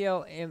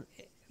 PCL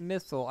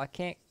missile. I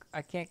can't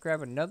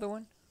grab another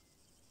one.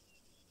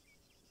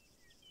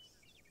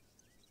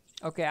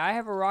 Okay, I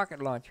have a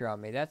rocket launcher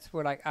on me. That's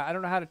what I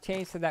don't know how to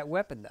change to that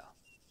weapon, though.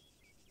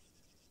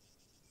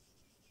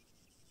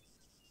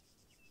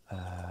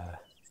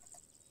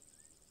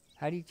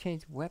 How do you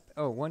change weapon?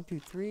 Oh, 1, 2,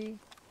 3.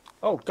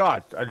 Oh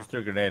God! I just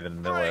threw a grenade in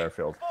the middle of the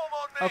airfield. Form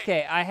on me.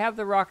 Okay, I have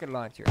the rocket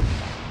launcher.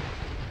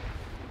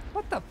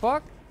 What the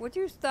fuck? Would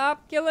you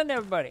stop killing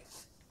everybody?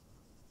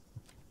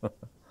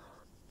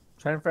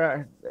 Trying to figure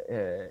out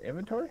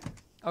inventory.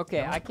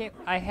 Okay, I can't.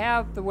 I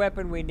have the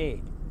weapon we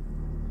need.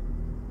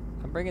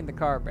 I'm bringing the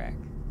car back.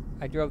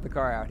 I drove the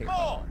car out here.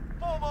 4,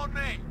 form on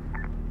me.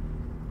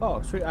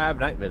 Oh, sweet! I have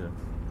night vision.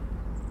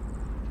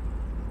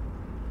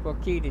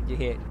 What key did you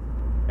hit?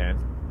 10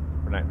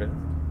 for night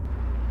vision.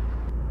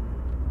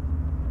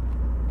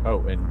 Oh,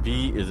 and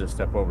D is a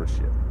step over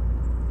ship.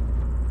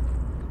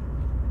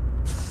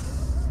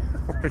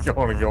 You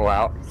want to go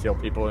out and kill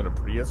people in a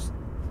Prius?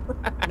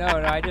 No,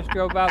 I just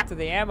drove out to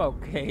the ammo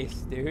case,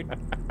 dude.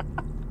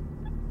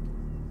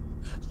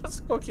 Let's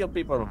go kill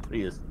people in a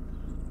Prius.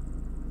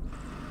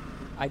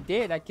 I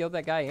did. I killed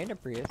that guy in a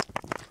Prius.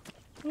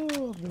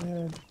 Oh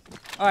man.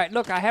 All right,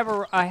 look, I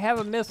have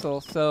a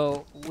missile,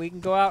 so we can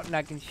go out and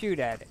I can shoot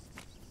at it.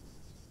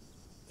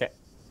 Okay.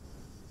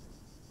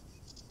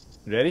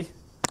 Ready?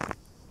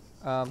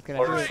 Can I do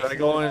Or it? should I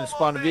go in and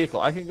spawn a vehicle?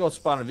 I can go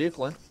spawn a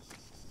vehicle in.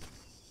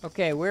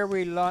 Okay, where are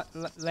we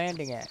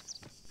landing at?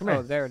 Come Oh,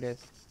 here. there it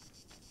is.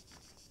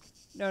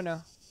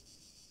 No.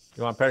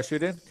 You want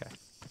parachute in? Okay.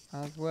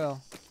 As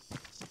well.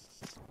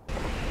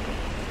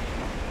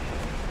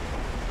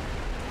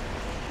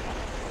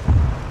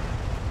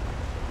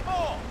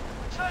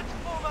 Change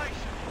formation.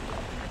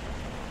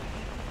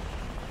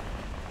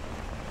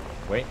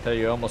 Wait until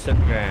you almost hit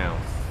the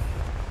ground.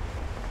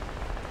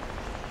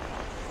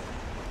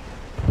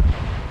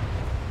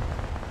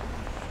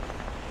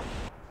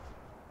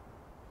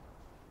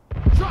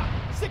 Truck,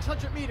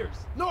 600 meters.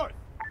 North.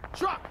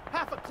 Truck,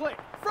 half a click.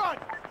 Front.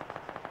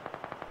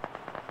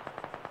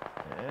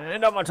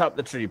 And I'm on top of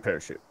the tree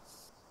parachute.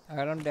 All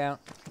right, I'm down.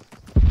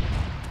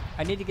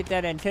 I need to get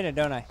that antenna,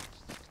 don't I?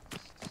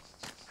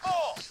 4,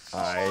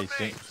 form on I me.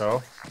 think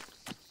so.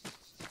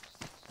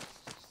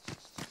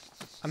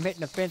 I'm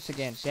hitting the fence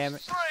again, damn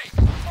it. 3,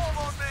 form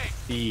on me.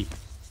 D.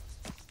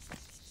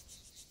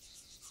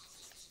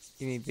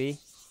 You mean B?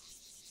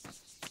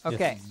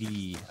 Okay, It's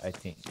D, I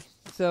think.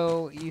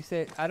 so you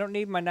said I don't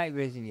need my night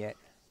vision yet.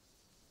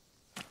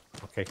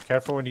 Okay,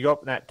 careful when you go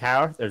up in that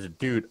tower. There's a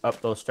dude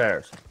up those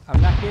stairs.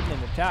 I'm not getting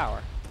in the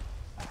tower.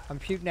 I'm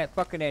shooting that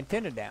fucking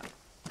antenna down.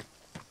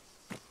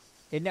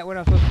 Isn't that what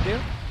I'm supposed to do?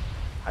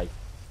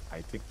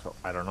 I think so.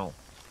 I don't know.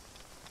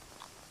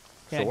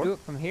 Can I Sure. do it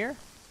from here?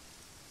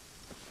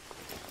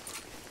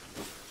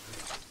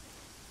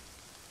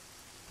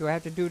 Do I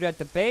have to do it at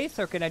the base,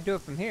 or can I do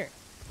it from here?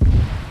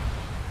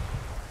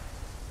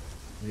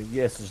 Your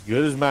guess is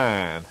good as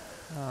mine.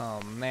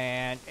 Oh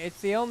man, it's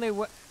the only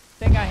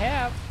thing I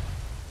have.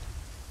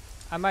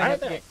 I might have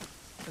to get.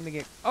 Let me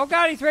get. Oh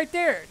God, he's right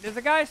there. There's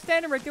a guy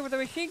standing right there with a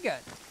machine gun.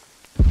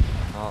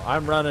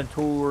 I'm running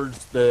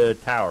towards the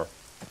tower.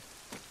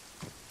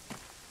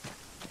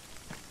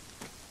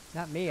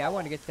 Not me. I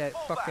want to get that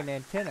fucking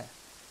antenna.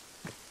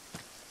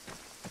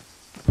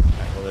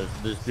 Alright, well, there's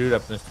this dude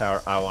up in this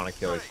tower. I want to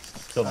kill him.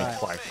 Kill me Alright.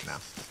 twice now.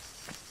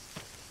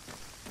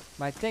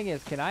 My thing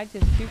is, can I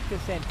just shoot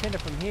this antenna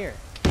from here?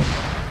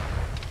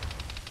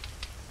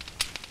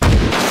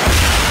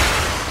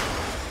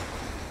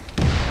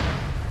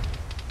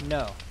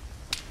 No.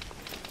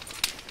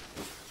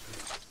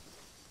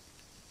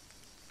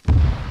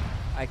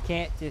 I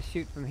can't just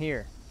shoot from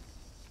here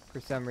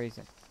for some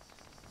reason.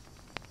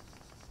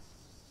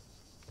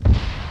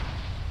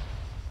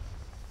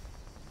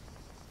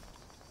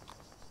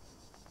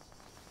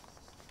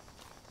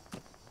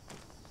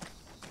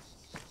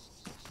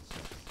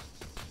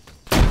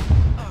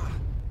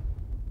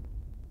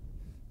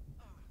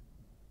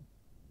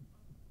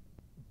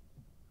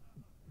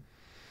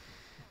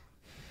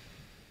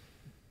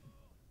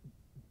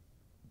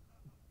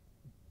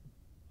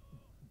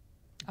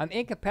 I'm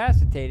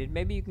incapacitated.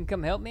 Maybe you can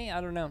come help me?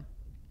 I don't know.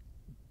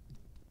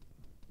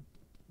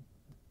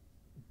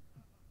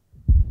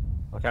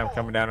 Okay, I'm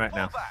coming down right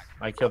now.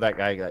 I killed that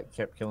guy that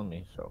kept killing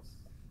me, so.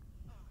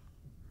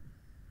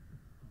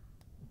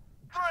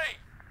 3,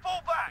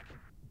 fall back.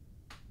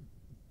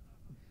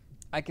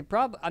 I could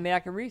probably, I mean,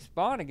 I can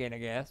respawn again, I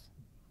guess.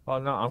 Oh,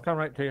 no, I'm coming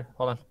right to you.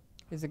 Hold on.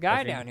 There's a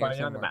guy I think down I'm here finding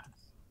you on the somewhere.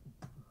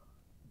 map.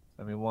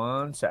 Give me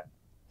one sec.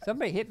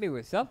 Somebody hit me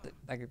with something,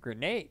 like a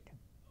grenade.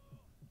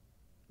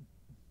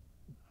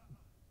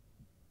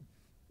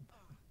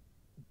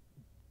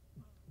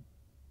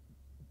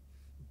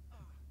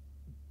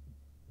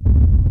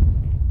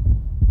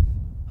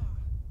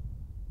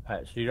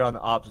 Alright, so you're on the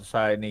opposite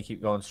side and you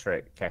keep going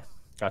straight. Okay,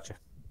 gotcha.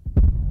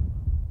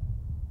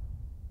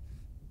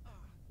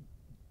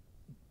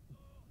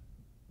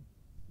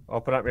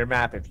 Open up your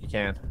map if you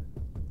can.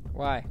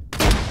 Why?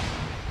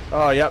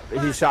 Oh, yep,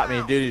 he shot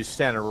me. Dude, he's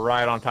standing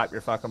right on top of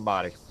your fucking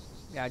body.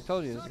 Yeah, I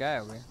told you there's a guy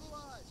over here.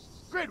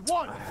 Grid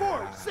 1,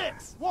 4,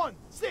 6, 1,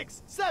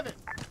 6, 7.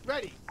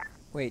 Ready.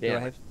 Wait,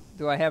 Damn do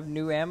Do I have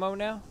new ammo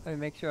now? Let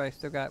me make sure I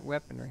still got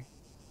weaponry.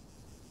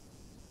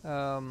 4.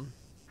 Return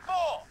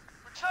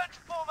to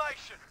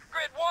formation.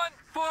 Grid 1,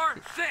 4,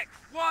 6,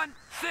 1,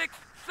 6,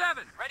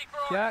 7. Ready for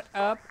orders. Shut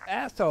up,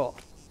 asshole.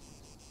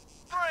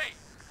 3.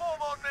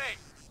 Form on me.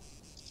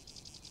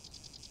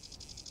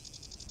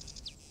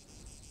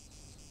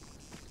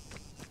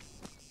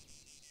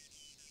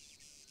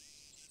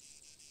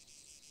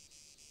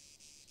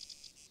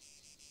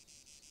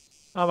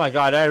 Oh my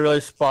god, I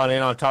really spawned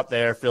in on top of the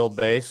airfield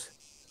base.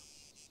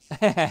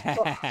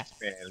 Man,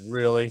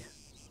 really?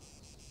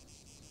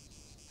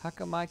 How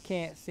come I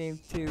can't seem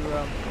to,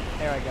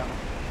 there I go.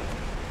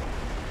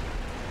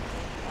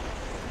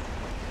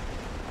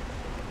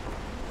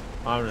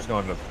 I'm just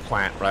going to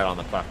plant right on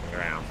the fucking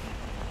ground.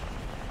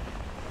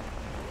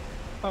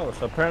 Oh,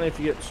 so apparently if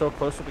you get so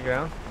close to the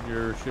ground,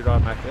 your chute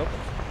automatically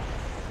opens.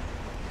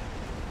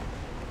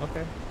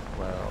 Okay,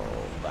 well,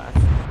 that's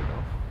good to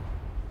know.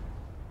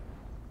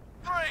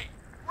 3.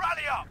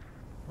 Rally up.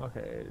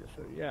 Okay,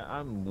 so yeah,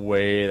 I'm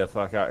way the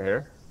fuck out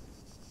here.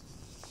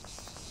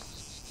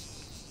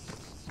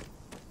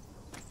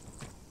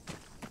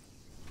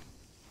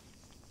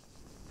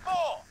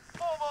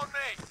 Form on me.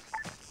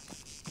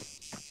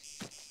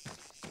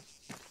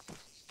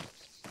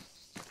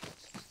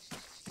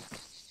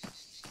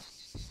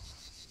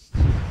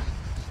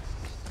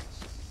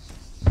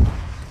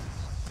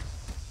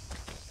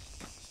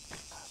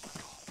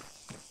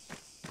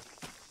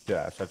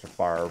 Yeah, it's such a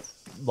far,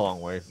 long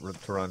way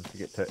to run to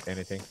get to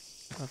anything.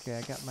 Okay,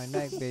 I got my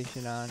night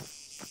vision on.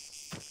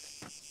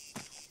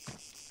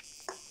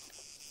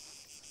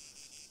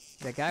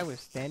 That guy was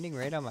standing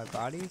right on my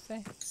body, you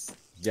say?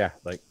 Yeah,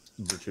 like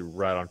literally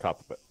right on top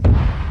of it.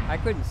 I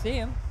couldn't see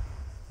him.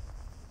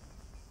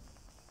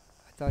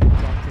 I thought he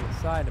was off to the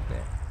side a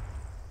bit.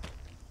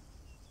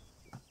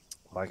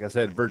 Like I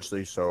said,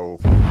 virtually, so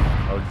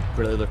I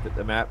really looked at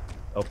the map,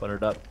 opened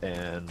it up,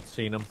 and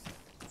seen him,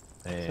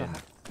 and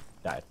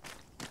died.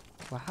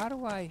 Well, how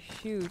do I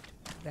shoot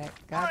that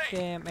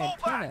goddamn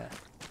antenna?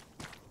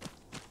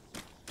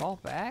 Fall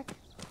back?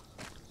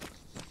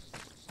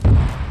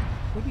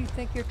 Who do you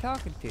think you're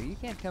talking to? You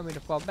can't tell me to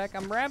fall back.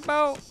 I'm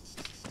Rambo!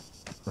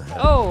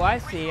 Oh, I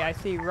see. I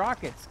see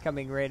rockets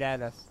coming right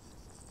at us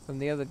from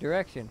the other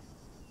direction.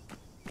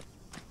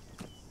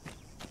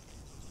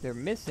 They're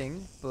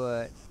missing,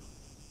 but...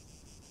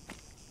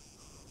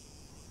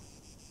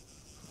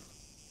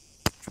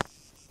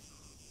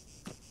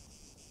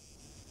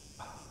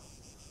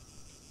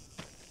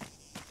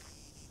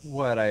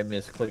 What? I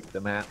misclicked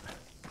the map.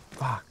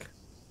 Fuck.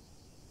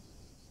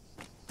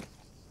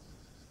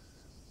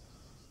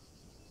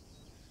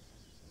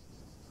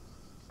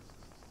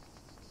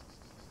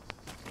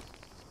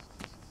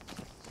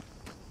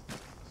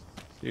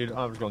 Dude,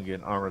 I'm just gonna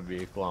get an armored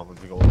vehicle. I'm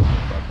gonna go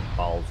fucking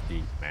balls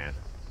deep, man.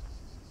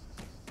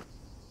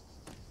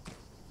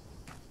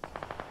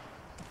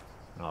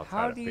 I'll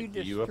try How to do you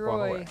pick you up on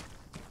the way.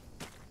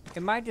 destroy...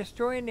 Am I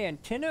destroying the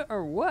antenna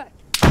or what?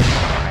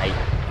 I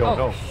don't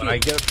know. shit. When I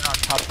get up on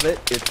top of it,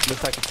 it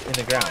looks like it's in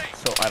the ground.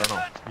 So I don't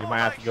know. You might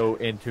have to go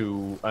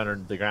into under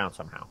the ground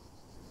somehow.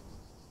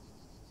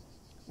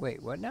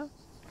 Wait, what now?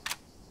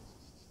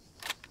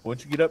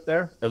 Once you get up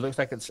there, it looks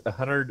like it's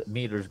 100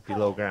 meters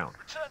below ground.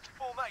 Return to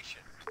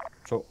formation.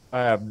 So I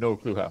have no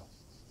clue how.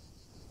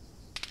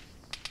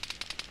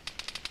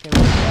 Okay,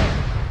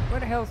 where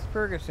the hell's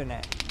Ferguson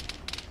at?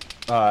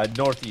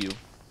 North of you.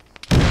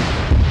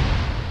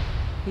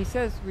 He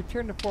says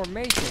return to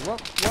formation. What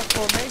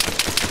formation?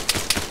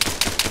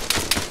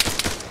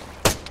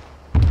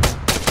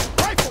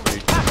 Rifleman,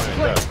 half a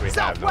We click,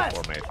 have no southwest.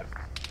 formation.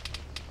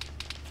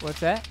 What's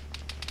that?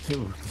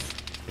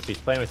 If he's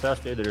playing with us,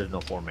 dude, there is no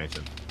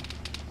formation.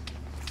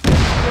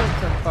 Killed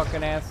some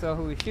fucking asshole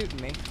who was shooting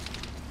me.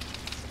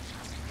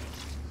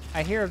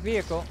 I hear a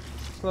vehicle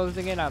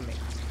closing in on me.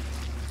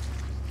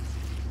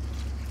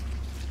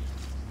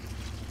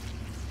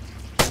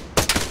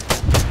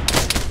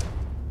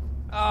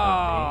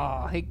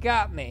 Oh, he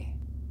got me.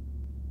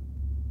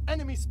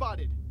 Enemy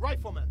spotted.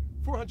 Rifleman,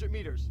 400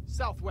 meters,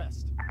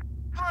 southwest.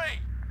 3.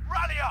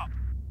 Rally up.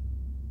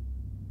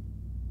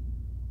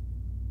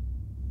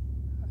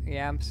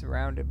 Yeah, I'm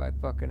surrounded by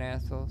fucking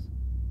assholes.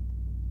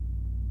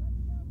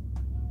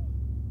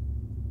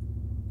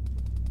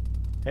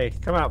 Hey,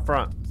 come out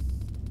front.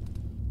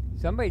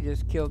 Somebody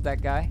just killed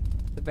that guy.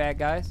 The bad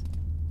guys.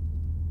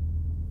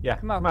 Yeah,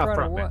 Come out come out front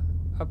front, of what?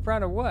 man. Up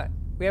front of what?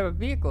 We have a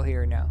vehicle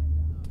here now.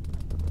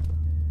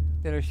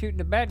 That are shooting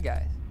the bad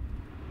guys.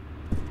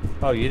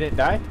 Oh, you didn't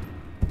die?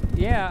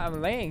 Yeah, I'm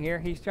laying here.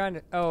 He's trying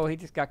to... Oh, he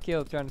just got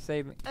killed trying to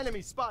save me.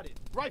 Enemy spotted.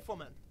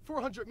 Rifleman,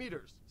 400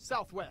 meters,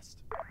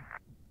 southwest.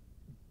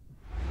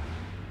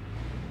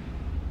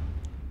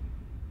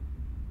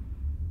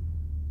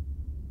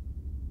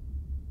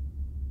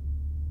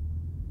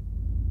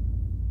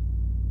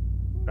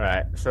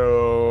 Alright,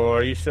 so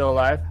are you still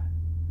alive?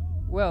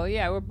 Well,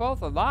 yeah, we're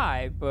both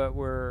alive, but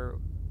we're...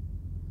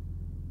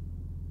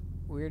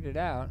 weirded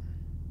out.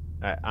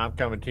 Alright, I'm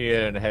coming to you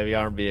in a heavy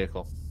armed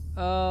vehicle.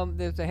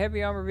 There's a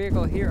heavy armor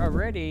vehicle here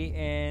already,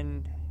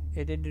 and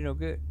it didn't do no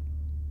good.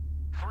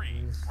 3,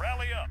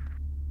 rally up.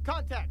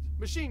 Contact.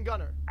 Machine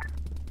gunner.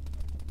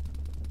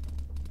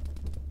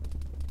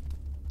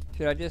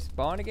 Should I just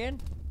spawn again?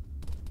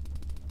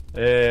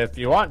 If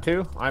you want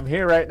to, I'm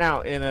here right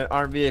now in an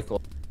armed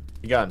vehicle.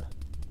 Gun.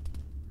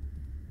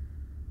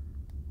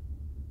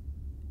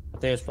 I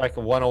think it's like a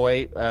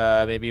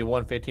 108, maybe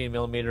 115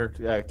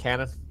 millimeter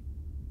cannon.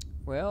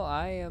 Well,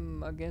 I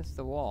am against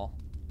the wall.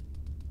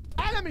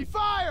 Enemy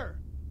fire!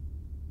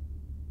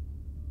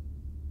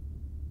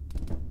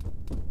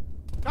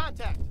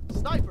 Contact.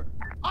 Sniper.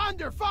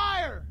 Under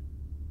fire!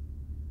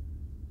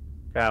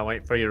 Yeah,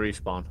 wait for you to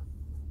respawn.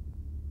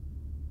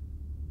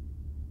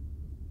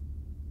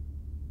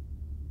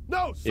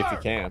 No, sir! If you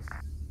can.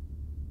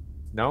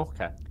 No?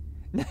 Okay.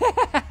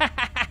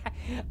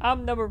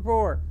 I'm number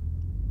 4.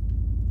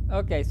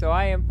 Okay, so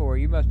I am 4.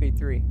 You must be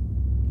 3.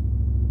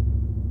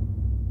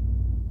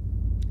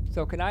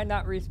 So can I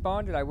not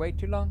respawn? Did I wait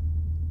too long?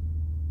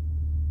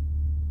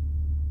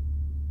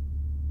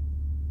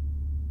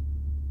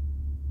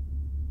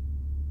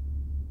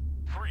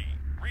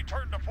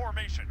 Return to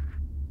formation.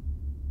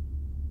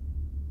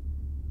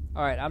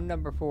 Alright, I'm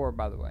number 4,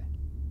 by the way.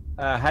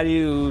 How do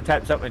you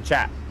type something in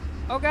chat?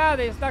 Oh god,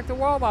 they stuck the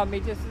wall on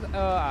me just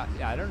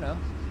I don't know.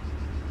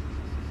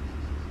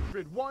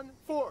 Grid 1,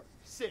 4,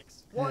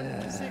 6,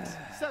 1, 6,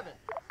 7.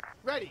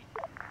 Ready.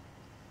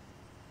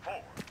 4,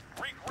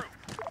 regroup.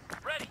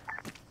 Ready.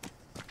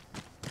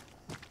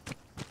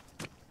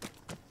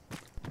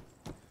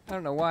 I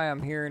don't know why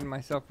I'm hearing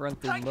myself run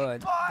through Taking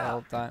mud fire! the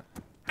whole time.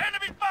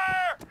 Enemy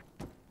fire!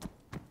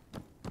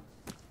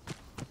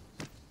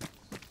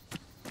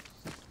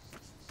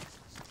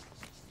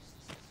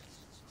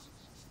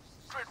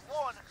 Grid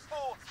 1,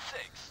 4,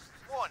 6,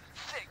 1,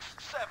 6,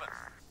 7.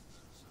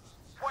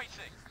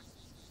 Waiting.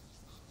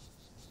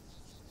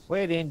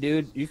 Waiting,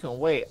 dude. You can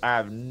wait. I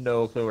have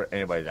no clue where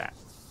anybody's at.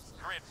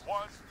 Grid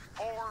 1,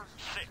 4,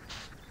 6.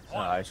 Oh,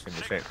 I shouldn't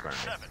have said it for me.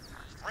 7.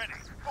 Ready.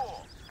 4.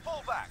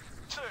 Fall back.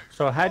 2.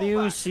 So how do fall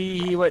you back.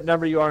 see what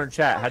number you are in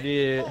chat? How do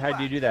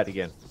you do that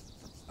again?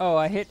 Oh,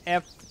 I hit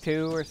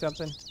F2 or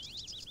something.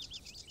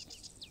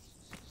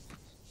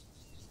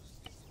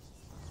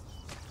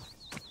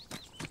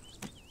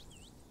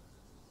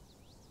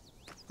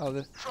 Oh,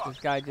 this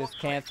guy just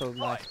canceled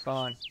my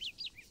spawn.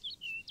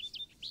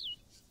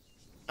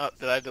 Oh,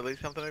 did I delete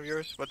something of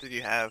yours? What did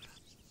you have?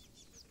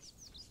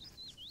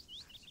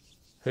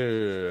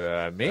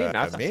 Who? Me?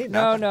 Nothing. Me?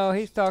 No, no,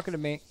 he's talking to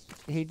me.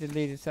 He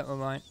deleted something of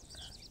mine.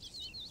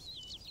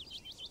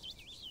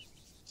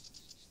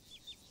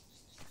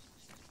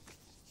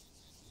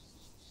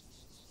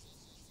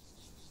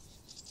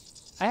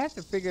 I have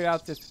to figure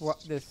out this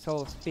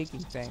whole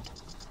speaking thing.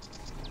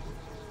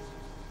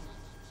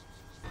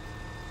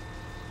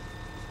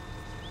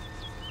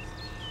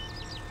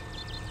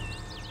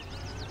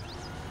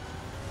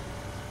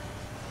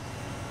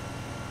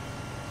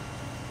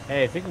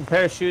 Hey, if you can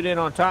parachute in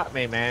on top of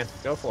me, man,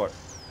 go for it.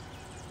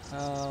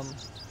 4.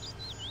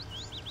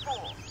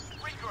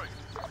 Regroup.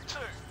 2.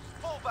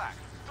 Fall back.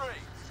 3.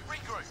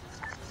 Regroup.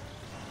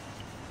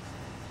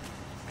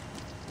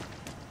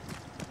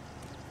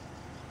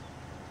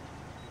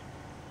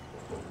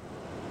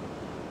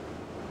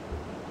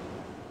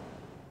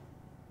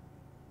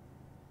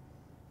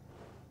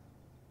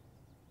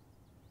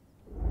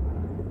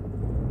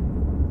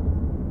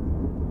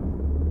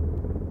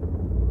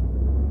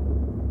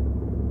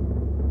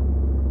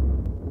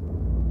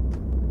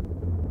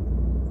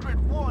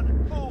 Grid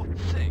 1, 4,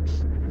 6,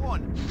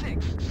 1,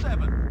 6,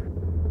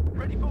 7.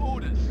 Ready for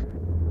orders.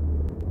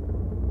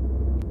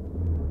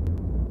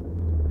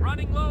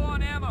 Running low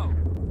on ammo.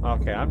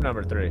 Okay, I'm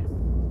number 3.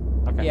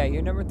 Okay. Yeah,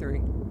 you're number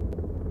 3.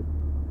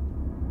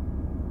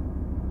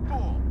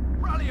 4.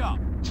 Rally up.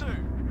 2.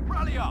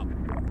 Rally up.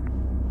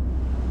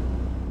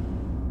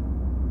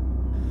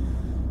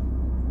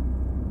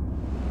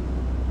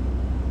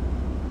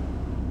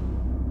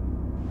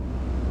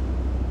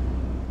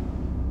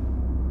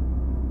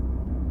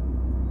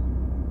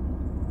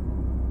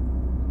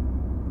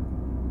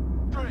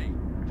 Three.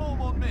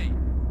 Form on me.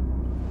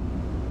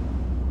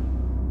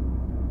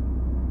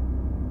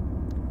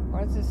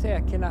 Why does it say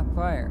I cannot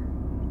fire?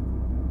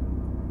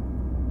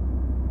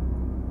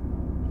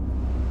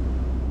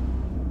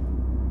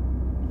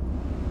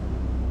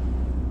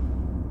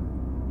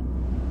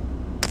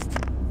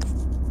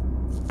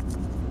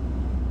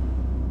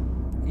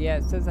 Yeah,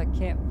 it says I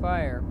can't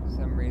fire for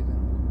some reason.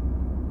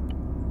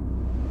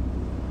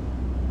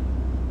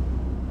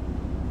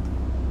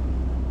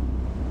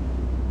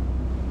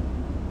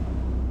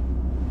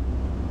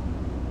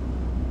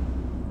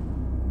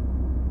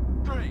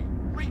 Three.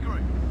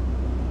 Regroup.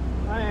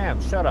 I am.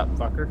 Shut up,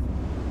 fucker.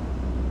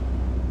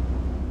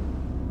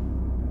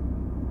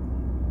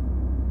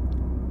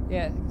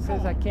 Yeah, it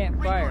says I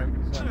can't fire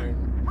for some Two.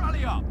 reason.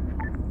 Rally up.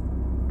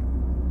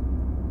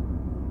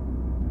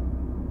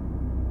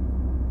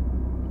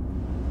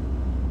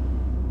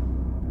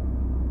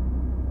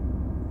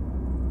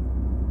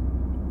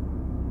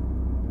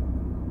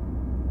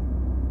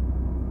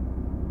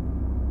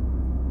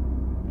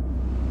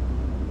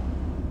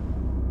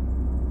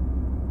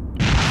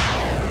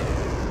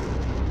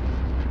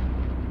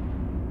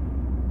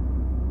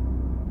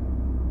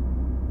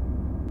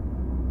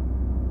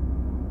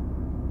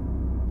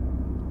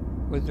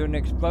 Was there an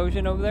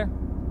explosion over there?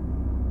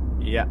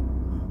 Yeah.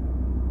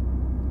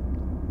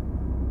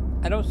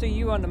 I don't see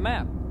you on the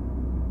map.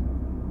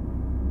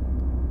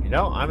 You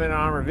know, I'm in an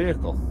armored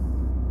vehicle.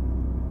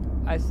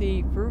 I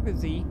see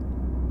Frugazy.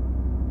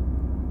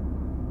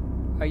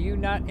 Are you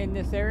not in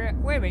this area?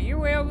 Wait a minute, you're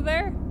way over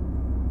there?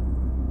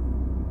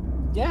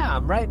 Yeah,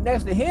 I'm right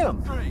next to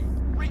him.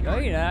 No,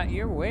 you're not.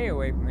 You're way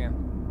away from him.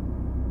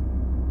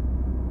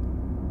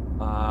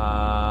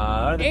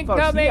 Where the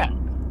fuck's he at?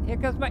 Incoming! Here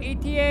comes my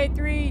ETA.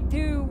 3,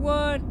 2,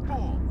 1.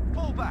 4,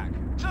 fall back.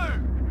 2,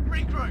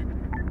 regroup.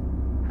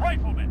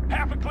 Rifleman,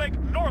 half a click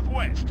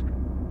northwest.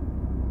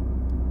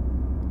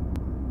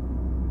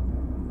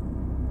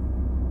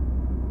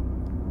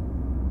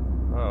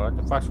 Oh, what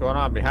the fuck's going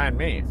on behind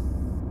me?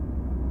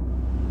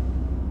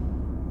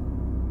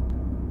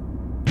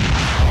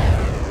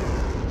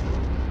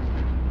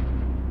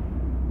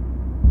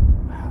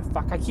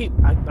 Fuck,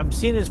 I'm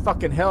seeing this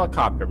fucking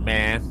helicopter,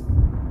 man.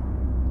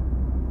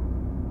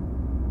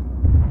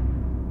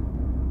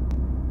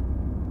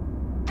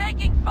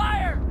 Taking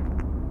fire!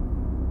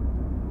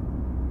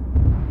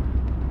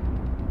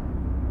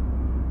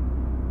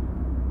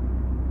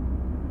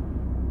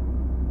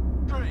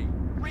 Three,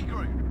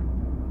 regroup.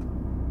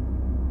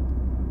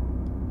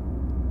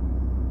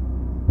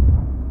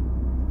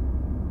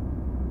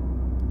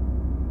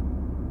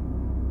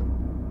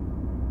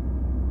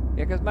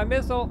 Here comes my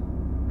missile.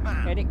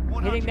 Man, Hitting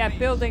 100 that meters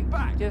building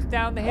back. just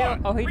down the hill.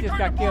 One, Oh, he just recruit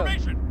got killed.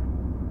 formation.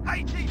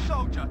 AT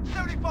soldier,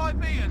 75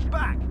 meters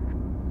back.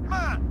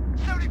 Man,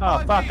 75 Oh,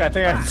 fuck, I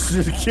think I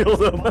just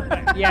killed him.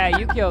 Yeah,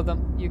 you killed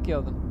him. You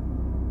killed him.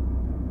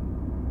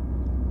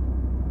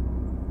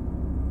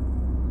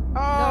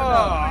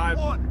 Oh,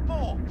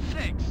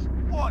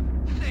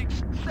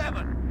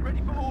 146-167.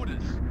 Ready for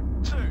orders.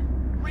 2,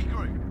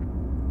 regroup.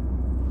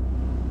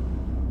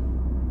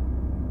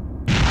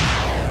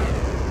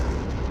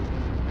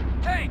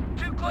 Tank,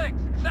 2 clicks,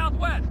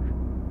 southwest.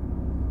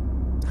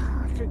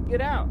 I couldn't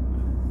get out.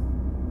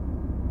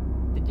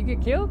 Did you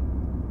get killed?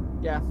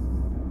 Yeah.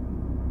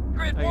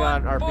 Grid I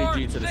got an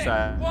RPG to the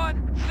side.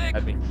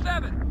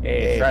 167.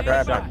 Hey,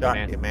 Trap,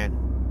 shot, you, man.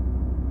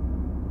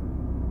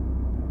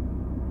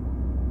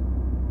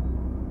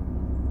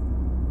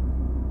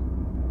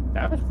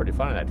 That was pretty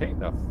fun in that tank,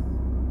 though.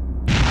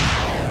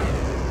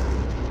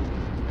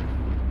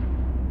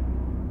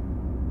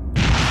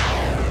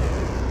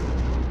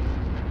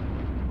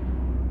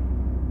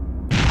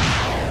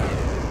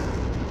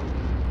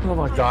 Oh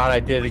my god, I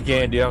did it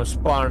again, dude. I'm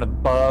spawning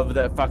above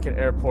that fucking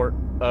airport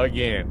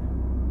again.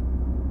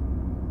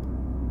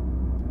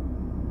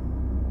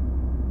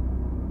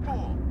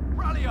 4,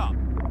 rally up.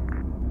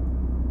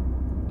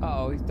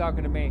 Uh-oh, he's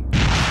talking to me.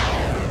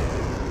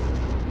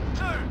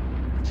 2,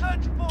 return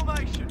to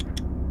formation.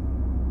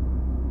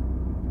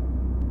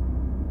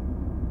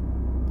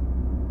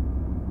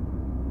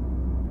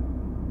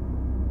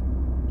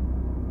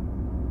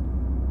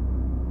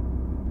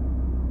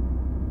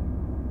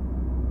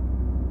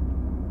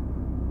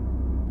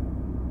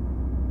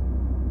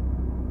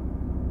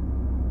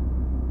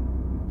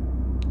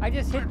 I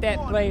just hit that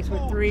place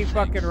with 3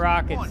 fucking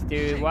rockets,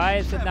 dude. Why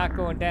is it not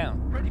going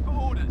down? Ready for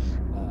orders.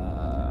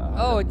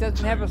 Oh, it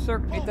doesn't have a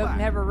circle. It doesn't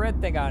have a red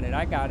thing on it.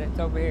 I got it. It's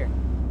over here.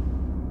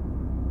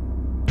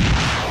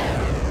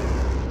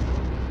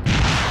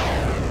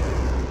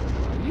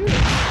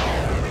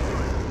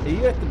 Are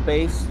you at the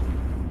base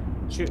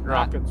shooting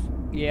rockets?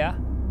 Yeah.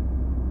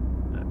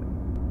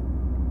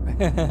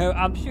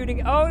 I'm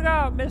shooting. Oh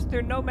no,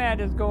 Mr.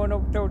 Nomad is going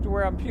over towards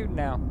where I'm shooting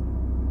now.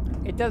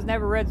 It doesn't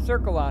have a red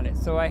circle on it,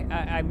 so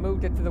I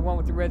moved it to the one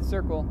with the red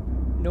circle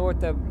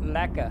north of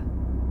Laka.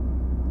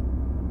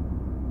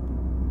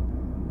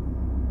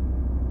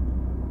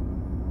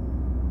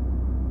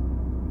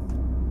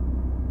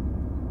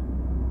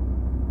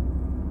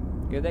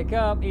 Here they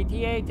come.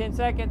 ETA, 10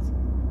 seconds.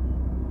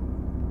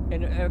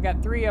 And I've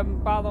got 3 of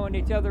them following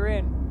each other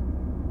in.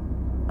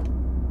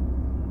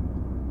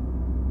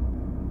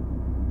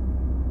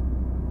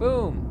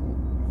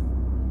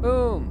 Boom.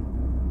 Boom.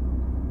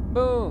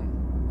 Boom.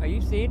 Are you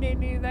seeing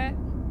any of that?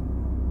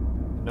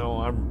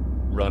 No,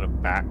 I'm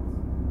running back.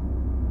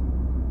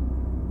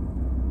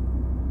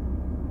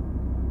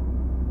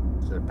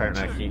 So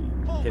apparently I keep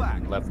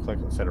hitting left click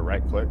instead of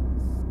right click.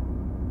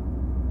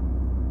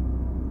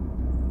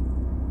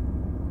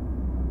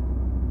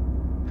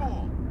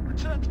 4,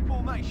 return to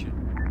formation.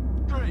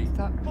 3,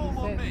 form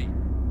on me.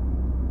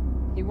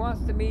 He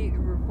wants to meet.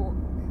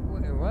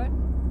 What?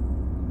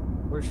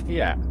 Where's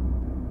he at?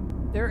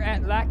 They're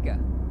at Laka.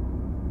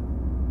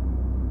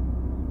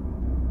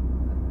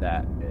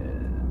 That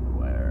is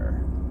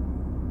where.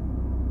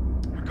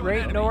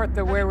 Right north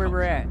of where we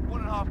were at.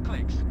 1.5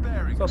 clicks,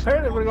 bearing. So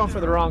apparently we're going for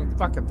the wrong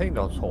fucking thing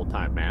this whole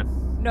time, man.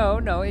 No,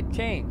 it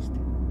changed.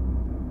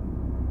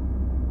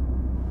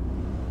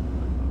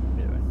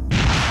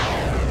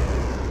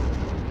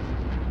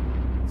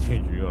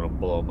 You're gonna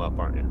blow them up,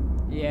 aren't you?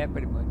 Yeah,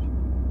 pretty much.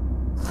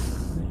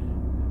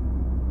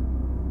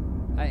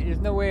 There's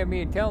no way of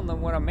me telling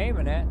them what I'm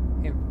aiming at.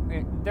 If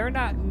they're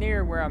not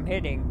near where I'm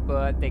hitting,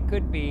 but they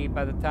could be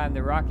by the time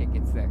the rocket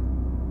gets there.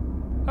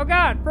 Oh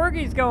God,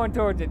 Fergie's going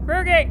towards it.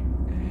 Fergie!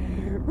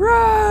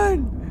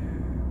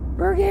 Run!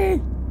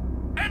 Fergie!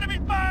 Enemy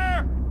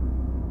fire!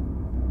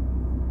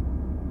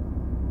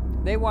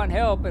 They want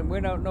help and we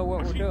don't know what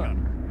we're Machine doing.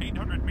 gunner,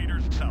 800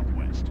 meters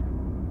southwest.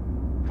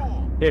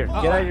 Four. Here,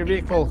 get out of your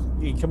vehicle.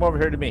 You can come over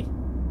here to me.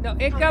 No,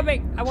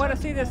 incoming! I want to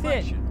see this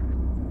hit.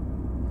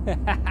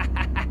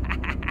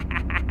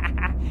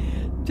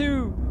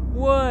 2,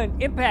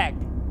 1, impact!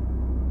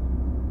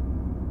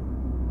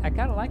 I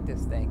kind of like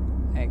this thing,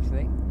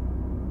 actually.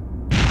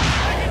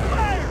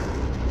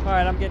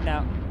 Alright, I'm getting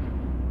out.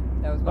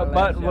 That was my What last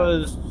button shot.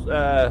 was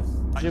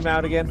zoom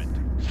out again?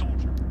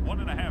 Soldier,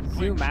 1.5 clicks,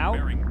 Zoom out?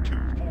 bearing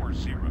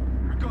 240.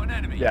 We've got an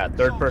enemy. Yeah,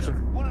 third Soldier, person.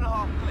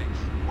 1.5 clicks,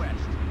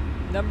 west.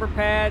 Number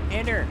pad,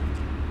 enter.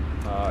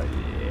 Oh,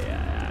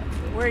 yeah.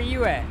 Where are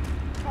you at?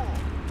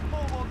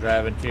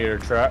 Driving to your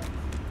truck.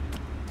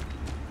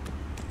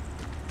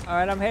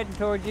 Alright, I'm heading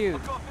towards you.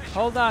 I've got vision.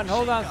 Hold on,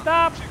 Machine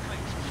stop! 2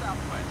 clicks,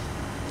 southwest.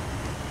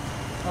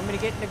 Want me to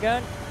get in the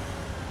gun?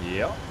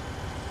 Yep.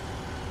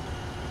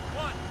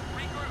 1,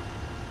 regroup.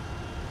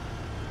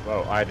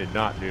 Whoa, I did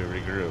not do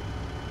regroup.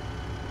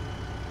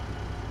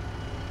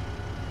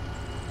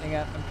 Hang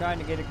on, I'm trying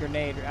to get a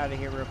grenade out of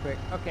here real quick.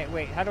 Okay,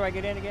 wait, how do I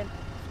get in again?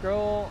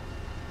 Scroll.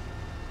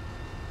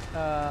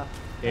 How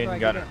do In I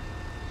gunner. get in?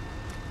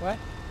 What?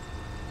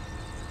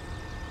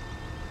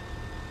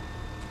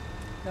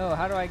 No,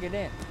 how do I get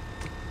in?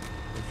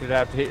 You should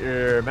have to hit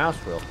your mouse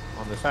wheel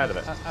on the side of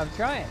it. I'm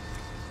trying.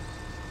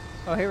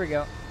 Oh, here we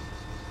go.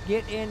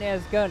 Get in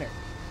as gunner.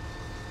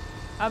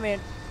 I'm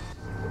in.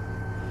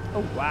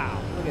 Oh,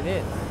 wow. Look at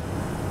this.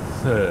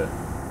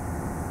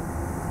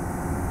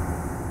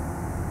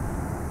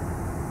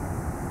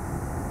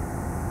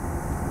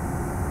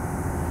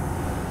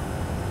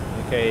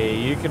 Okay,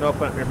 you can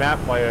open up your map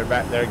while you're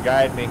back there.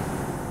 Guide me.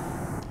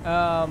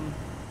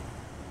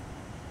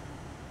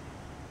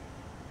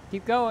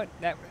 Keep going.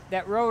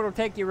 That road will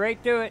take you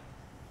right to it.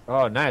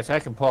 Oh, nice. I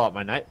can pull out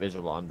my night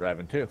vision while I'm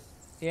driving too.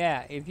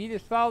 Yeah, if you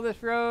just follow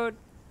this road,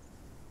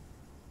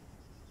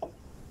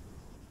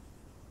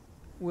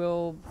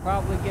 we'll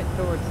probably get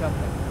towards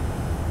something.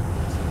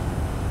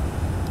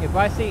 If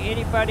I see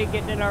anybody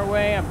getting in our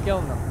way, I'm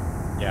killing them.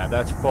 Yeah,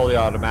 that's fully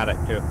automatic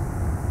too.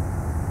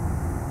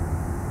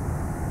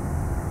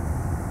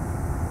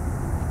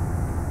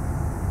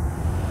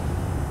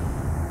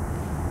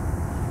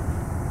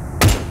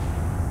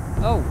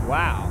 Oh,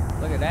 wow.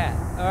 Look at that.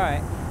 All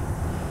right.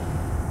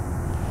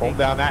 Hold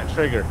down that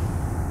trigger.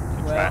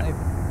 Well,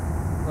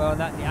 well,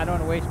 not. I don't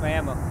want to waste my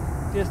ammo.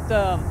 Just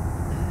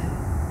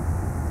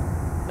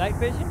night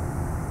vision.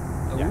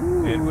 Yeah,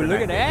 Ooh, and for look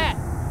night at that.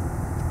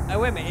 Oh,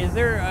 wait a minute. Is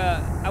there?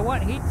 I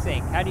want heat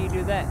sink. How do you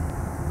do that?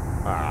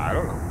 I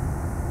don't know.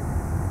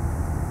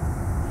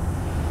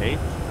 8?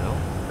 No.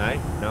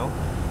 9? No.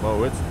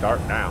 Whoa, it's dark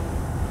now.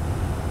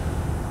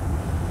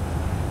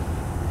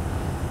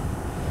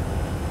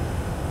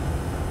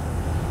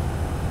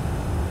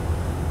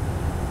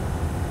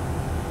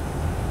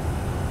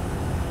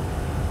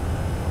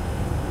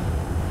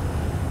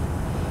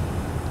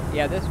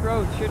 Yeah, this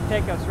road should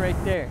take us right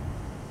there.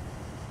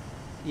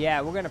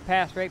 Yeah, we're gonna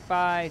pass right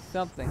by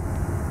something.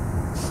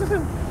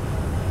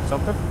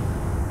 Something?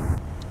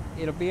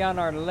 It'll be on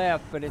our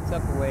left, but it's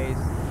up a ways.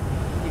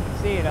 You can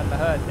see it on the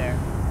HUD there.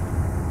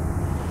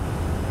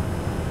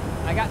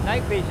 I got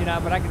night vision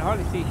on, but I can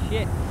hardly see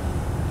shit.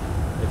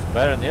 It's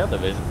better than the other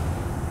vision.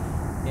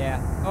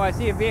 Yeah. Oh, I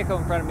see a vehicle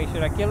in front of me.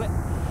 Should I kill it?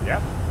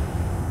 Yep.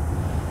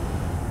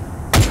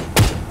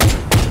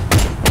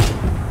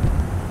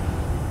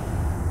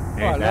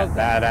 Oh, I Ain't that love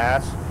that.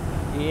 badass?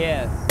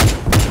 Yes.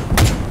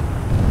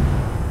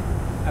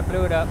 I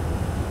blew it up.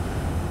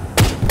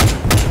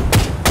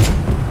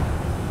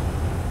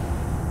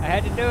 I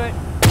had to do it.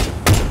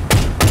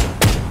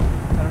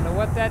 I don't know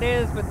what that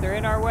is, but they're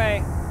in our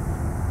way.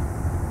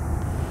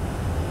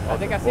 I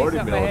think I see 40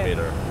 something ahead.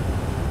 millimeter.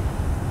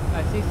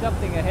 I see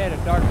something ahead, a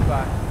dark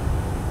spot.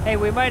 Hey,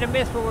 we might have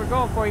missed what we're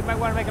going for. You might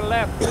want to make a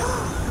left.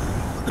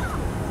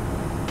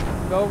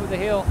 Go over the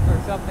hill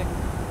or something.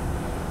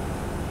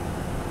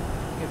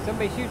 If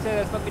somebody shoots at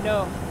us, let me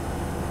know.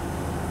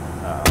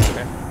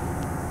 Okay.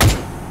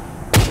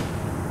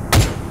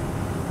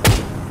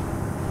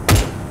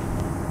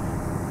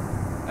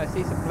 I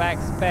see some black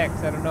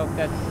specks. I don't know if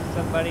that's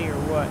somebody or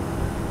what.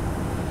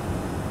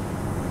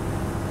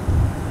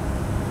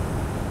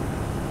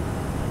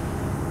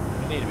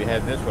 We need to be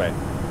heading this way.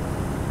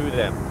 To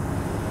them.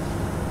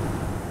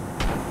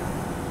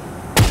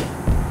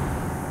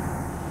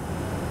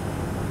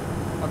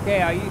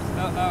 Okay,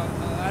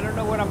 I don't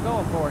know what I'm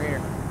going for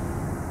here.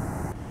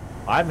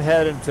 I'm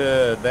heading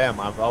to them.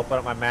 I'm opening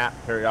up my map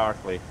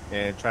periodically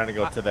and trying to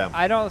go to them.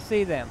 I don't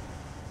see them.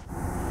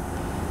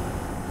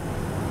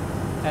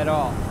 At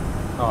all.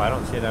 Oh, I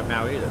don't see them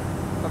now either.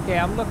 Okay,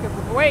 I'm looking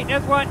for... Wait,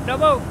 there's one! No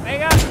move!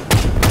 Hang on!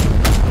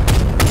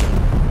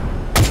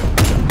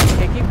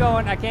 Okay, keep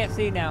going. I can't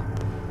see now.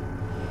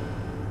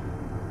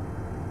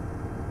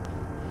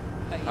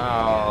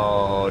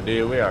 Oh,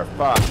 dude, we are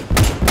fucked.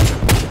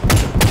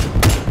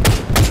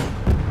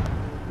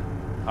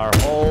 Our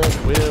whole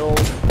wheels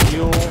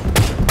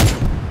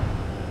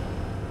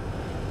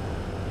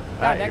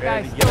God, you that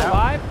ready guy's to get still out?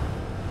 alive?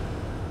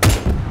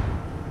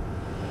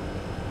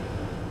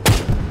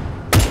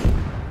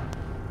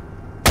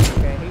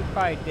 Okay, he's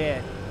probably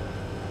dead.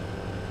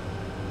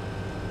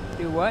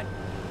 Do what?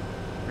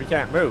 We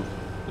can't move.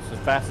 This is as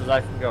fast as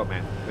I can go,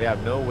 man. We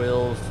have no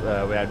wheels.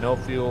 We have no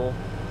fuel.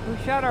 Who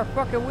shot our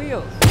fucking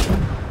wheels?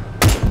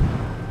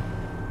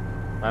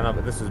 I don't know,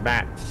 but this is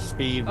max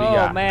speed we Oh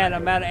got. man,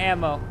 I'm out of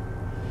ammo.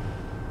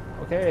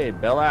 Okay,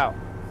 bail out.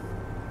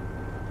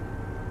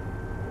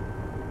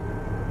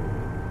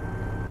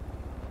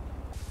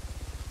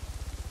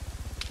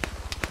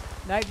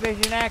 Night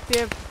vision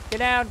active. Get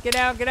down, get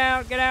down, get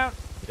down, get down.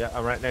 Yeah,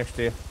 I'm right next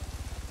to you.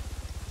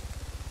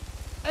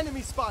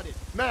 Enemy spotted.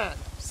 Man,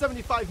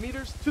 75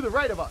 meters to the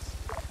right of us.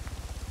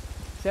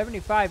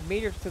 75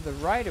 meters to the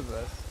right of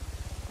us.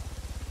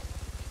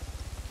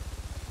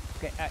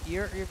 Okay,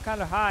 you're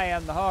kind of high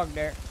on the hog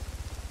there.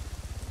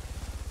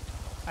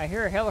 I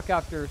hear a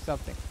helicopter or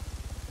something.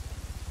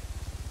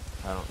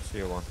 I don't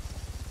see one.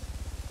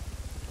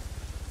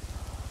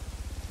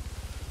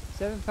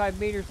 75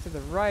 meters to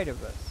the right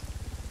of us.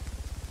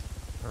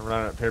 I'm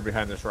running up here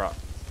behind this rock.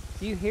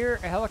 Do you hear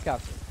a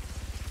helicopter?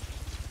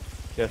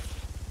 Yes.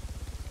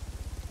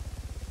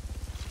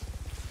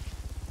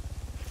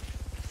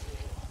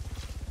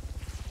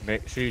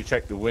 Make sure you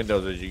check the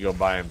windows as you go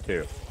by them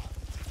too.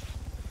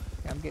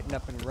 I'm getting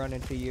up and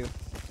running to you.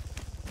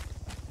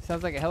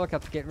 Sounds like a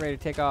helicopter getting ready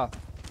to take off.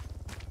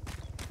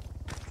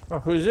 Oh,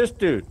 who's this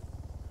dude?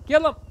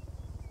 Kill him!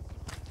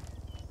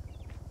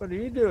 What are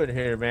you doing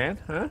here, man?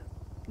 Huh?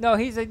 No,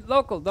 he's a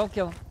local. Don't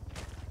kill him.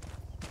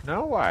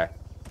 No, why?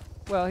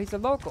 Well, he's a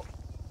local.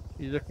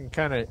 He's looking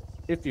kind of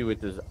iffy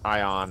with his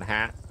ion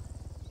hat.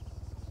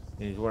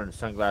 And he's wearing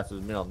sunglasses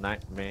in the middle of the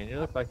night. Man, you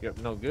look like you're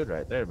no good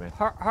right there, man.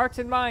 Hearts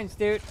and minds,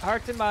 dude.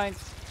 Hearts and minds.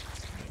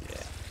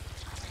 Yeah.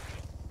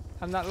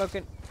 I'm not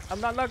looking. I'm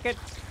not looking.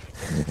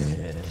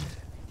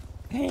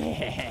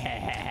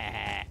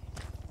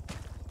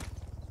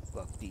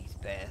 Fuck these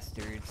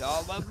bastards.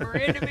 All of them are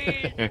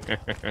enemies.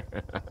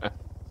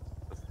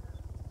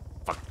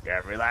 Fuck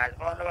every last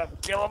one of them.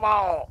 Kill them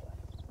all.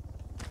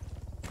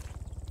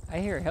 I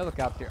hear a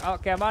helicopter.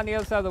 Okay, I'm on the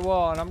other side of the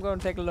wall, and I'm going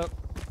to take a look.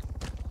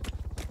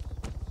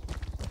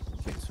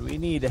 Okay, so we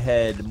need to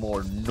head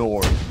more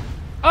north.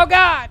 Oh,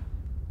 God!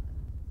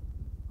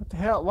 What the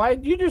hell? Why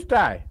did you just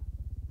die?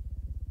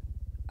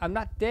 I'm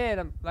not dead.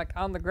 I'm, like,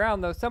 on the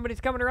ground, though.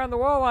 Somebody's coming around the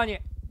wall on you.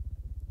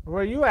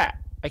 Where are you at?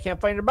 I can't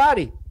find your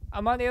body.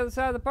 I'm on the other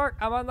side of the park.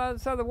 I'm on the other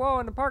side of the wall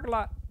in the parking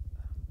lot.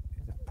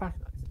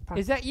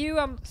 Is that you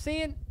I'm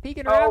seeing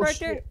peeking around right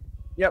there?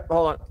 Yep,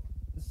 hold on.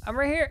 I'm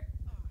right here.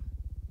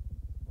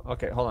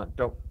 Okay, hold on.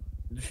 Don't.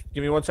 Just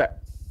give me 1 sec.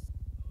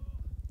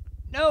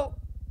 No.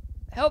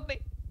 Help me.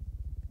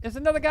 There's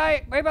another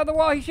guy right by the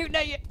wall. He's shooting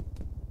at you.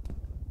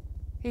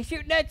 He's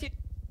shooting at you.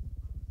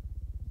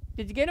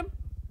 Did you get him?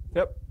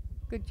 Yep.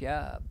 Good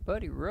job,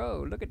 Buddy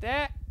Rowe. Look at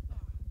that.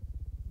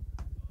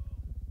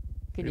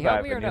 Can you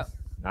help me or no?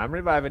 I'm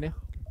reviving you.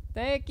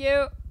 Thank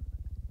you.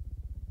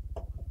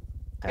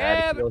 I had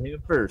Gab. to kill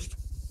him first.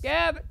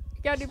 Gab,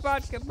 you gotta do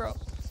vodka, bro.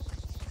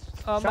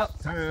 Shot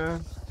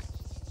time.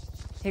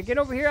 Here, get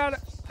over here.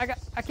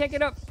 I can't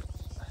get up.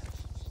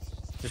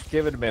 Just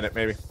give it a minute,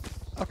 maybe.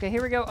 Okay,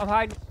 here we go. I'm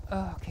hiding.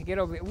 Oh, okay, get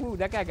over here. Ooh,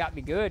 that guy got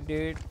me good,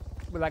 dude.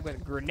 With a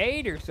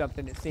grenade or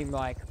something, it seemed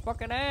like.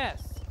 Fucking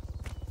ass.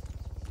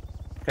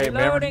 Okay,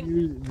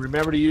 Reloading.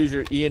 remember to use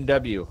your E and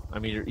W. I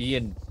mean your E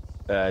and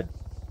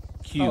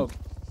Q. Oh,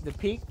 the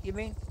peak, you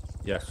mean?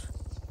 Yes.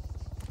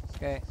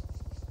 Okay.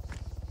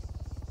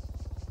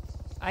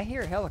 I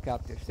hear a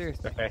helicopter,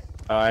 seriously. Okay.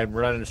 I'm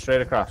running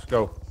straight across.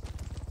 Go.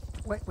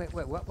 Wait,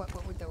 what,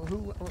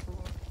 who,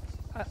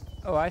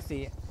 oh, I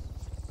see it.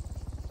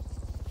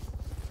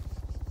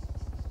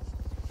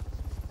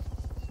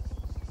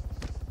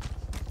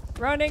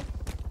 Running.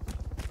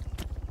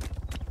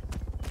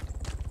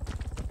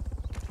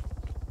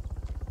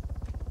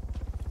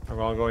 I'm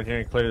gonna go in here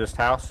and clear this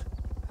house.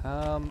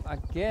 I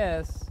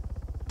guess.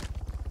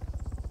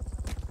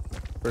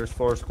 First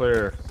floor is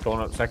clear.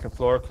 Going up second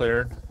floor,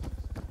 cleared.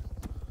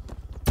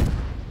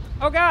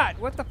 Oh God,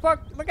 what the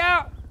fuck? Look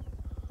out!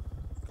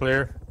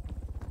 Clear.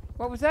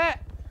 What was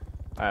that?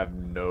 I have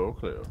no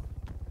clue.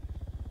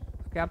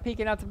 Okay, I'm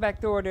peeking out the back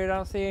door, dude. I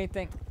don't see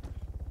anything.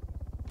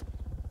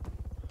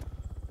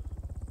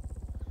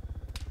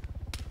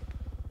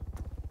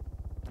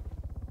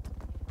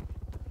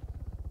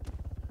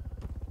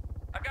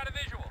 I've got a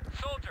visual.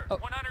 Soldier, Oh.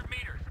 100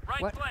 meters.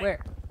 Right What? flank. Where?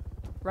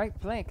 Right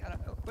flank. I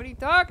don't know. What are you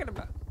talking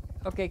about?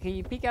 Okay, can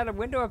you peek out a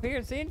window up here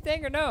and see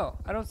anything or no?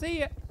 I don't see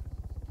you.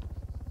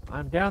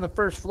 I'm down the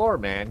first floor,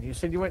 man. You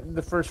said you went in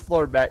the first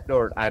floor back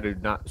door. I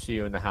did not see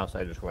you in the house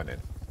I just went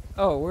in.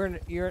 Oh,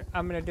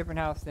 I'm in a different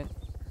house then.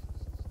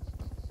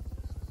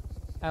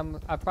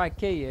 I'll probably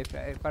kill you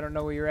if I don't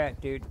know where you're at,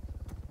 dude.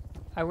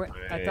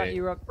 I thought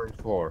you were up. First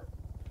floor.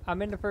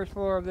 I'm in the first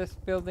floor of this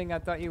building. I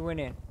thought you went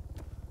in.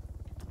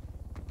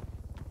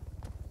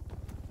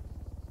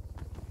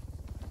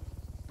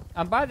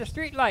 I'm by the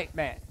street light,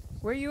 man.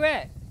 Where you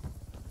at?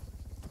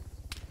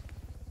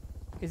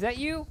 Is that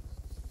you?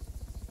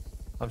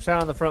 I'm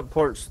standing on the front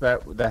porch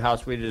that the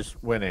house we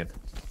just went in.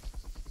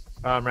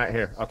 I'm right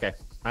here. Okay,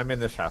 I'm in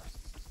this house.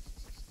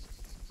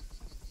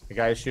 The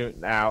guy's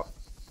shooting out.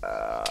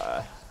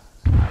 I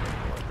don't know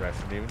what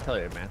direction to even tell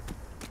you, man.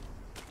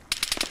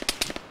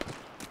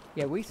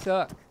 Yeah, we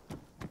suck.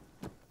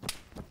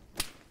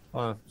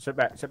 Hold on, sit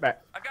back, sit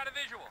back. I got a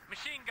visual.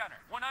 Machine gunner,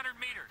 100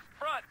 meters.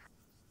 Front.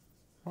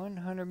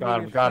 100 Got him,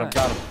 meters. got him, front.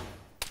 got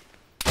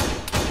him.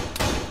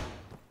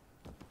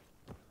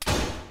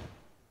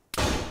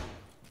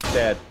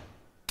 Dead.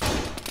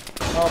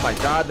 Oh my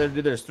god,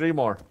 there's 3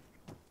 more.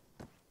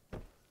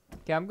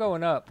 Okay, I'm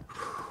going up.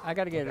 I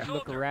gotta get a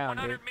look Soldier, around,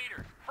 100 dude.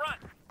 meters. Front.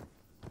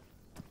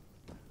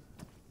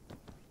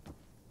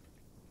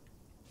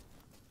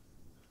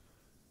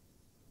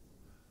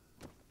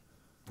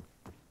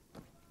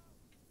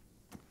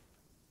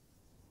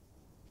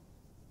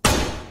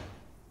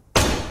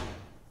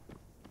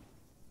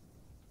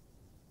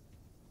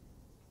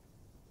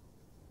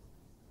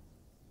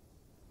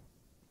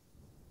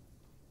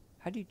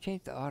 How do you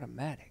change the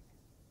automatic?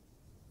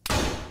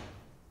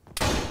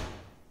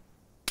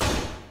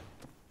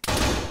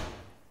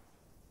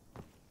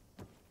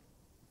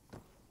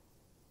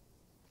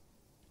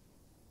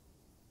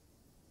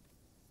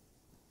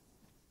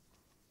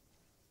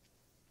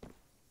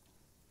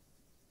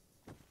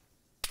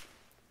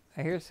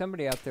 I hear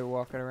somebody out there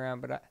walking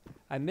around, but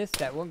I missed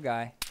that one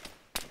guy.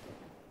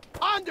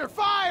 Under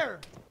fire!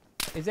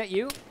 Is that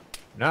you?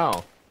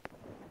 No.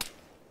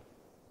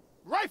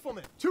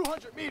 Rifleman,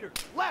 200 meters,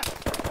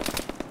 left!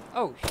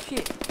 Oh,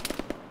 shit.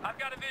 I've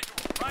got a visual.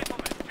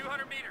 Rifleman,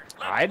 200 meters.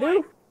 Left I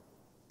flank. do?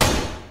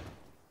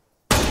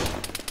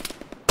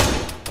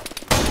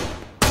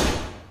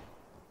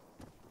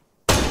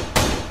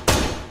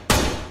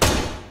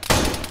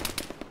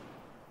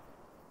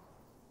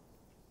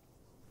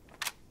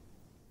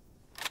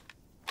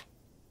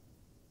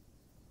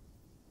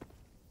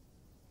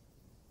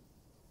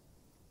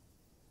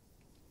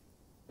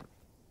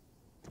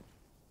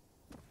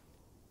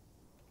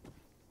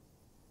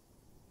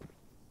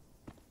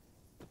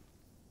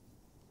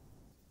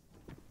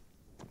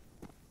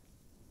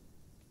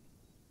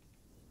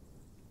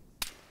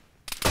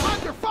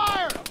 Under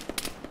fire!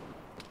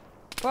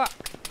 Fuck.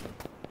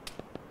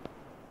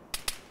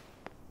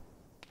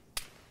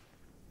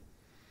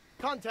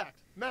 Contact,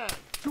 man,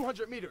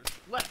 200 meters,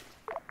 left.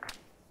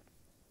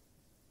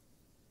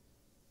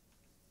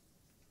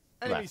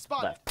 Enemy Left,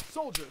 spotted. left.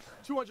 Soldiers,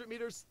 200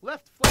 meters,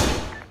 left flank.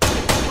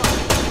 Enemy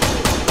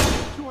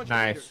spotted. 200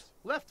 Nice. meters,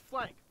 left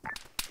flank.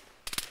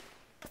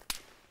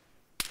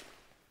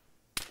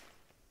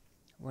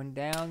 One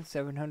down,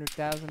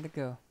 700,000 to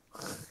go.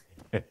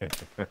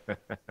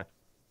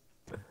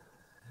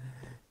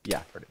 Yeah,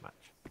 pretty much.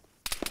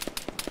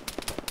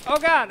 Oh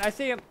god, I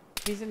see him.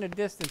 He's in the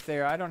distance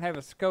there. I don't have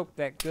a scope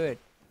that good.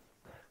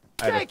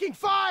 I just- Taking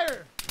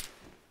fire!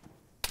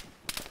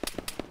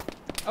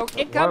 Oh, One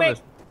incoming! of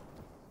us-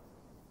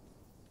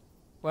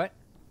 What?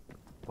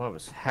 One of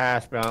us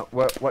hash bound.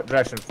 What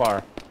direction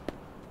far?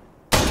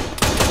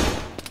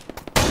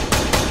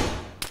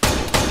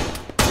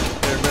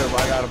 Here, move.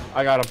 I got him.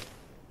 I got him.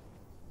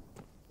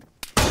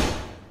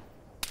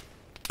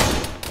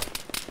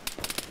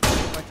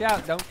 Watch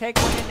out. Don't take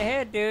one in the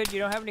head, dude. You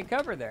don't have any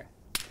cover there.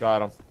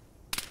 Got him.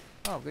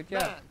 Oh, good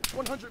job. Man,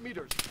 100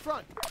 meters,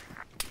 front.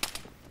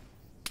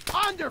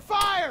 Under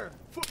fire!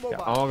 Foot Yeah,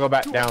 mobile. I'm gonna go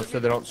back down 200 so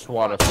they don't meters,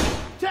 swat us.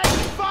 front.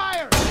 Taking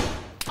fire!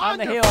 On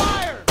the Under hill.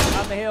 fire!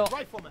 On the hill.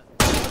 Rifleman,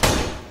 200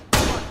 meters,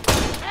 front.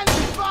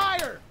 Enemy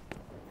fire!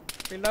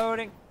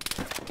 Reloading.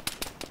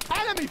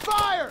 Enemy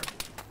fire!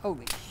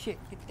 Holy shit.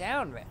 Get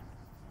down, man.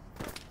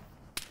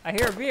 I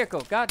hear a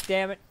vehicle. God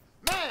damn it.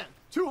 Man,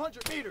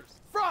 200 meters,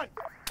 front.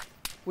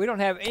 We don't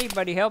have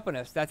anybody helping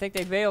us. I think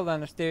they bailed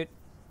on us, dude.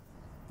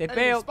 They Enemy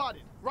bailed.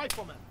 spotted.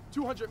 Rifleman,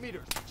 200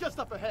 meters, just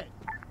up ahead.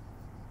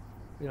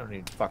 We don't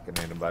need fucking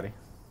anybody.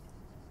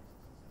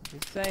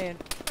 Just saying.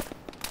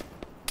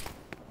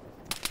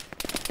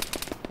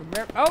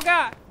 Remember. Oh,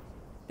 God.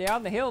 They're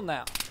on the hill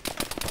now.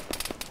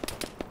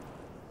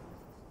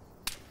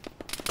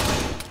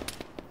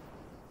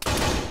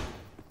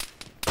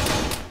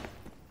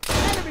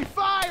 Enemy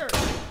fire!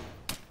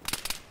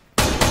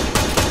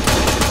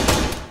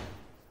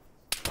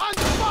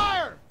 Under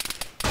fire!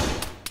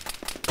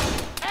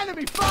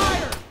 Enemy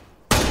fire!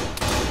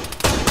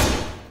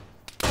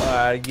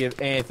 I'd give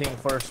anything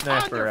for a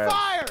sniper Under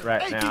fire!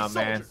 right 80 now, soldiers,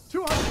 man.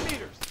 200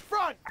 meters,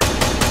 front!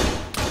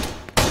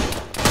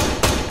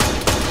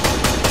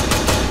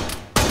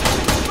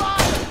 Enemy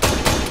fire!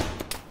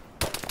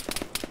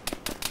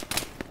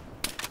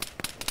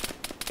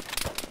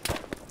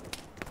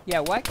 Yeah,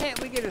 why can't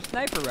we get a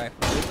sniper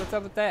rifle, dude? What's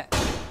up with that?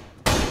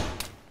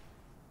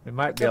 We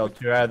might be able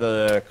to out of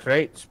the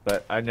crates,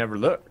 but I never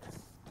looked.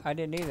 I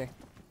didn't either.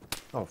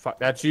 Oh, fuck.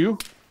 That's you?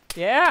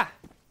 Yeah.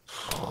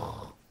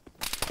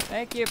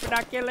 Thank you for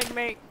not killing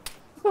me.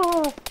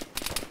 Oh.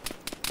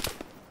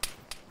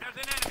 There's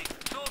an enemy.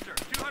 Soldier,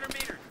 200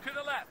 meters. To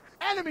the left.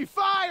 Enemy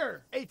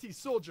fire! AT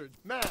soldier,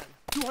 man,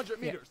 200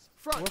 Yeah, meters,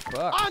 front. we're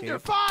fucked, Under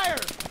dude. fire!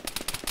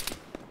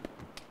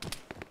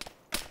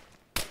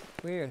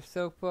 We are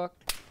so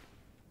fucked.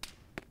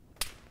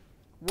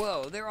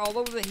 Whoa, they're all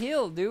over the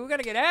hill, dude. We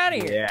gotta get out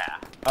of here.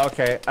 Yeah.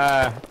 Okay.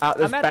 Out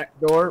this back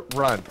door.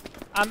 Run.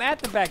 I'm at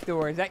the back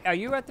door. Are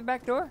you at the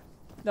back door?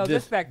 No,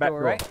 this back door,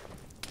 right?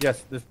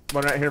 Yes, this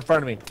one right here in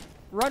front of me.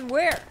 Run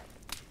where?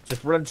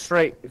 Just run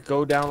straight.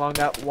 Go down along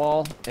that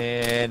wall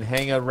and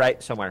hang a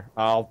right somewhere.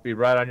 I'll be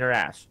right on your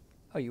ass.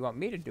 Oh, you want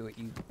me to do it,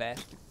 you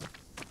bastard.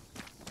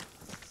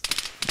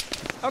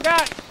 Oh,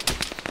 God.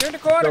 Turn the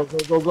corner.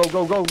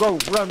 Go.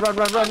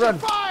 Run.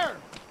 Fire!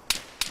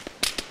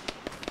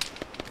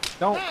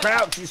 Don't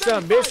crouch, you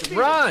son of a bitch.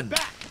 Run.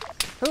 Back.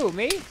 Who,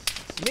 me?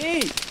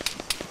 Me.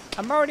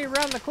 I'm already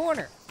around the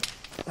corner.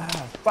 Ah,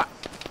 fuck.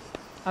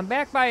 I'm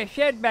back by a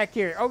shed back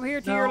here. Over here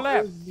to your No,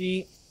 left. it was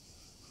me.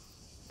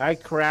 I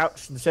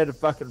crouched instead of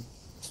fucking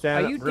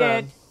standing Are you up, run.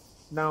 dead?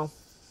 No.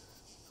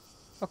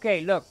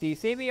 Okay, look. Do you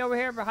see me over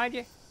here behind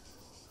you?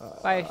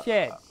 By a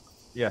shed.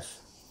 Yes.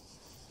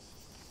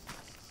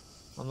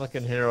 I'm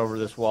looking here over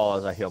this wall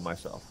as I heal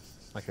myself.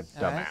 Like a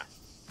All right. dumbass.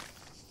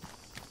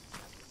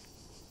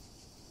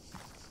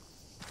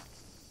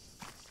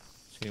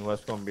 See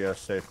what's going to be our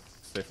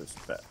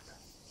safest bet.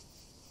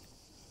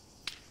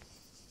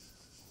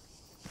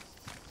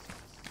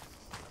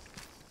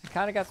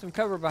 Kind of got some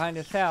cover behind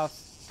this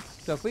house.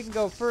 So if we can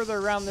go further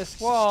around this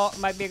wall, it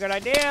might be a good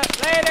idea.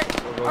 Later!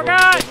 Oh,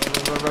 God!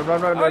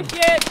 Oh,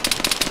 shit!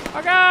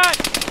 Oh, God!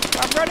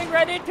 I'm running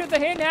right into the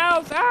hen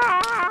house.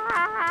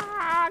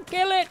 Ah!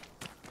 Kill it!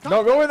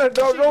 Don't go in there!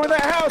 Don't go in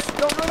that house!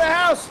 Don't go in that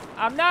house!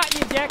 I'm not,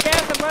 you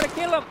jackass. I'm gonna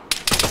kill him.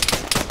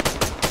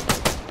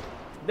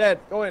 Dead.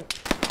 Go in.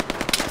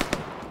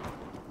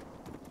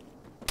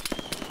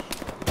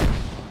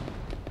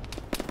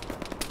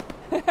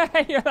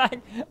 You're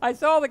like, I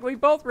saw that we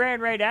both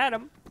ran right at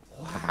him.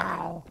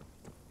 Wow.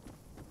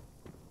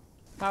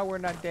 How we're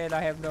not dead,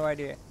 I have no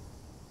idea.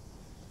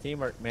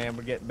 Teamwork, man.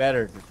 We're getting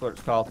better. That's what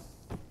it's called.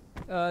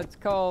 It's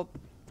called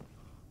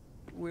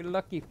We're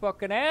Lucky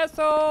Fucking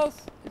Assholes.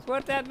 Is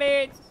what that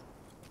means.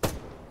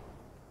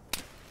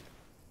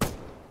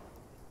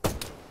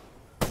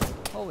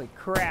 Holy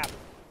crap.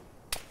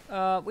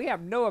 We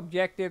have no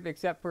objective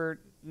except for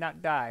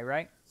not die,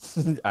 right?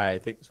 I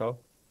think so.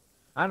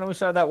 I know we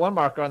saw that one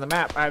marker on the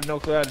map. I have no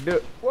clue how to do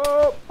it.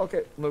 Whoa!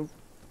 Okay, move.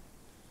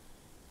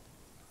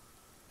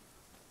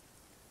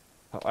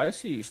 Oh, I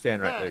see you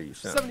stand right there, you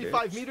son of a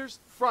 75 bitch. meters,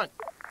 front.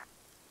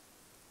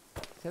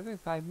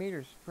 75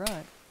 meters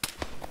front.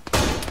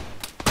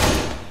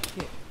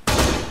 Shit.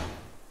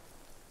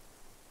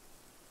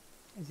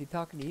 Is he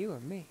talking to you or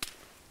me?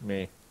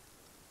 Me.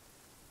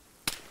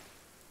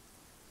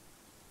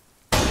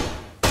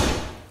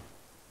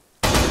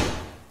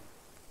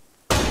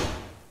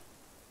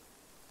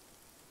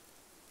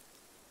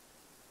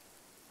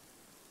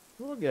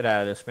 We'll get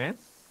out of this, man.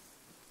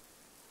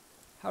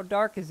 How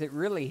dark is it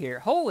really here?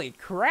 Holy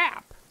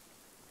crap!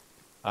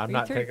 I'm You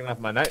not turn- taking off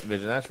my night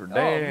vision. That's for Oh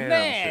damn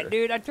man, sure.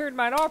 dude, I turned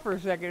mine off for a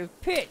second. It's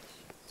pitch.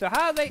 So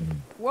how they?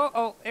 Whoa!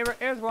 Oh,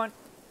 there's one.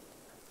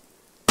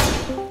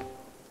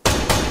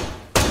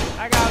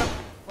 I got him.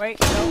 Wait,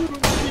 no.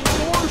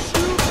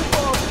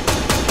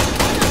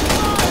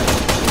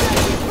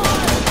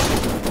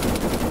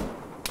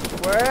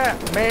 Where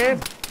at, man?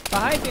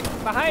 Behind you!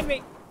 Behind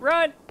me!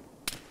 Run!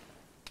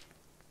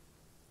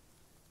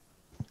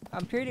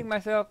 I'm treating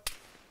myself.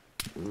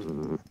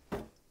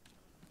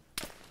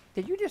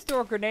 Did you just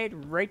throw a grenade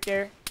right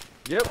there?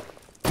 Yep.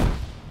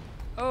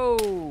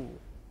 Oh!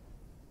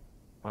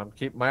 I'm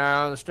keeping my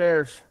eye on the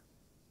stairs.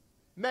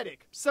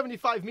 Medic,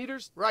 75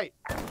 meters, right.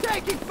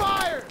 Taking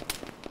fire!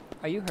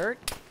 Are you hurt?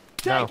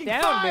 No. Taking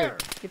Down, fire!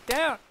 dude. Get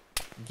down.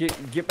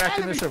 Get back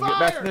in Enemy this room. fire! Get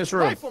back in this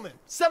room. Rifleman,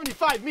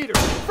 75 meters,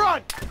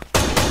 front!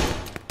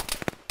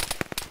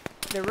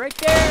 They're right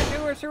there.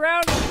 They were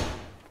surrounded.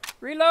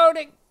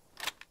 Reloading.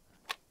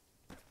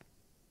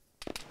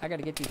 I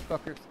gotta get these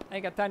fuckers. I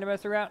ain't got time to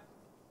mess around.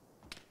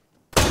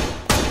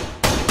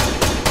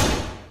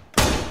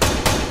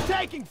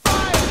 Taking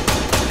fire!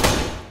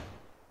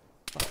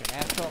 Fucking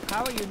asshole.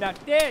 How are you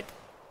not dead?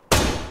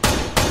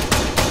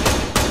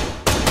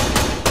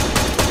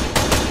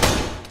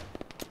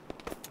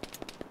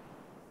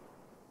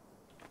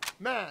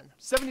 Man,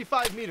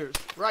 75 meters,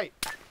 right.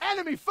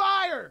 Enemy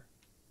fire!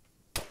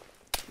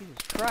 Jesus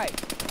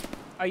Christ.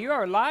 Are you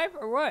alive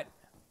or what?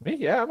 Me?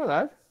 Yeah, I'm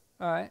alive.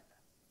 Alright.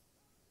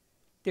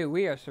 Dude,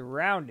 we are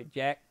surrounded,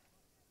 Jack.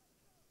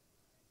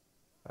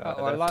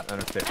 Uh-oh, I That's an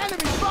understatement.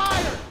 Enemy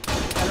fire!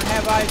 I don't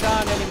have eyes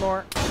on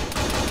anymore.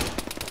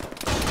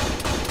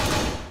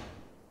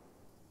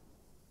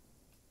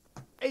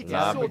 Eighteen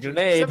Lob a soldiers,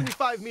 grenade.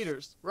 75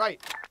 meters,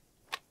 right.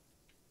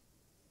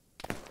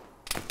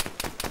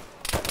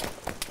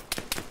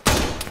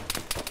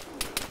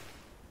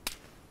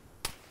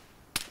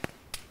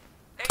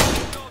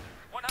 Soldiers,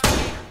 100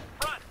 meters,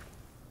 front.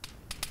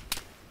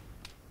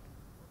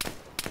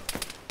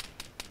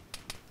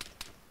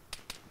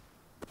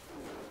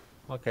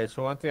 Okay,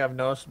 so one thing I've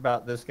noticed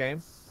about this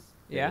game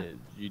Yeah? is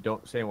you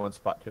don't stay in one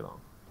spot too long.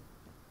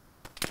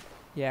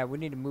 Yeah, we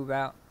need to move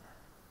out.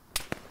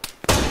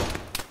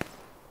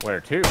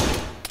 Where to?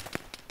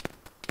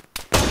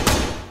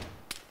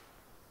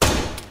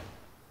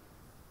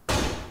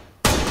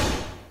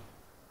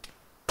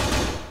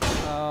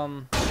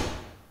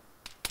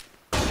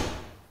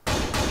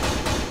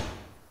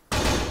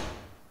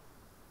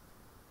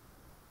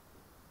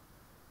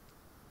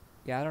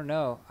 Yeah, I don't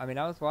know. I mean,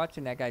 I was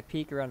watching that guy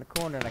peek around the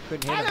corner and I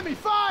couldn't hit him. Enemy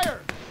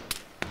fire!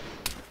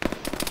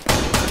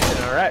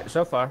 All right,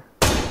 so far.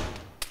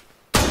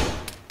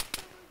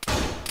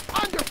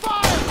 Under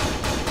fire!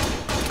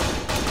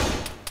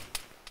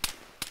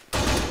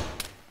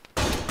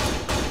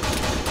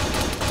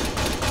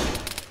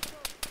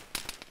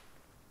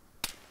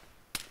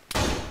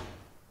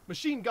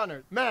 Machine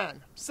gunner,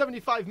 man,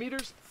 75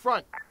 meters,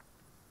 front.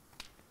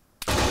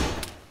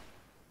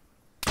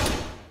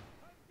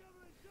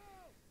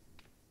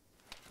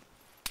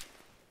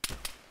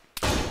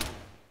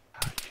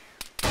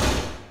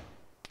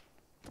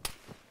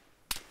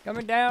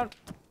 Coming down.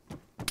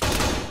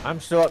 I'm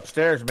still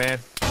upstairs, man.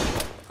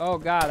 Oh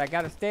God, I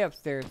gotta stay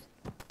upstairs.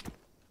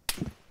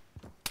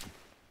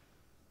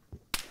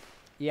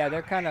 Yeah, they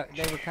were kind of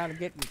getting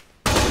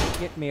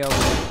me over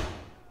there.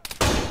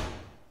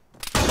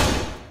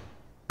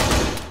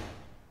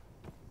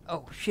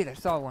 Oh shit, I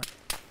saw one.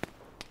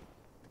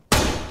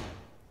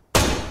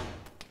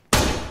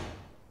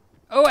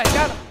 Oh, I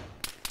got him.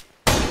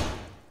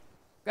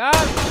 Got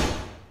him.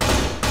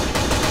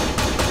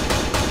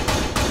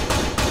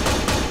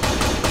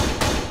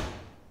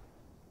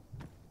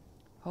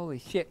 Holy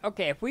shit.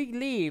 Okay, if we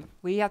leave,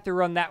 we have to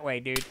run that way,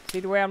 dude. See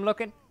the way I'm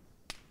looking?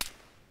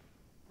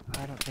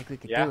 I don't think we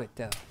can do it,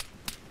 though.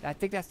 I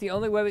think that's the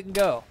only way we can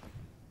go.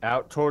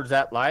 Out towards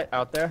that light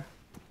out there?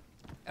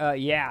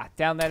 Yeah.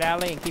 Down that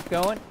alley and keep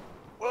going.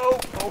 Whoa,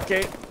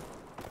 okay.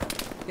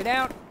 Get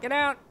out. Get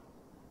out.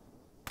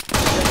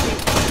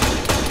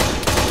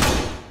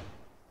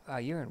 Oh,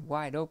 you're in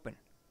wide open.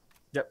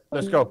 Yep,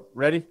 let's go.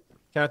 Ready?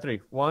 Count of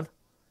 3. 1,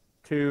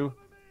 2,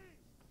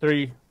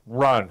 3,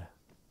 run.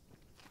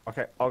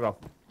 Okay, I'll go.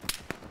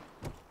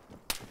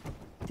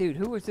 Dude,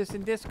 who was this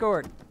in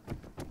Discord?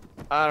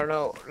 I don't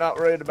know. Not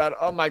worried about it.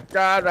 Oh my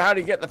God, how do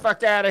you get the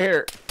fuck out of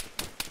here?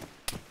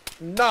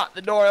 Not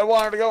the door I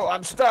wanted to go.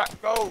 I'm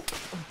stuck. Go.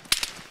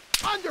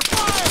 Under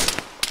fire!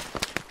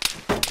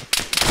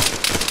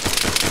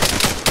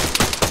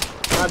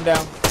 I'm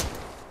down.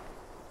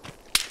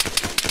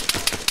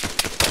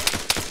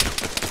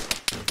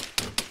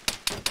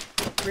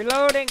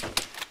 Reloading.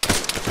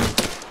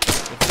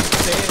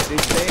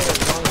 Stay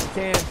as long as you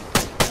can.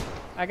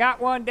 I got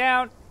one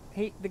down.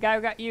 The guy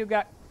who got you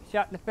got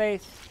shot in the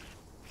face.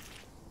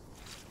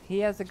 He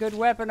has a good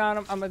weapon on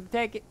him. I'm gonna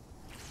take it.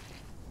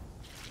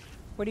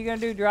 What are you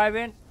gonna do? Drive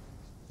in?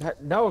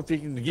 No, if you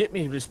can get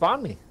me,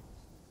 respawn me.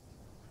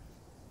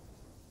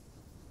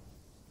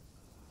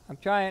 I'm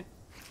trying.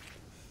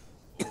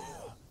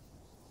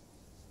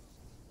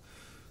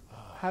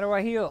 How do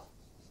I heal?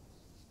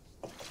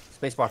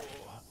 Spacebar.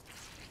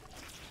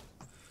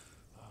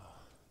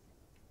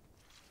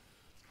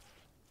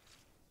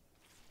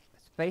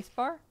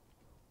 Spacebar?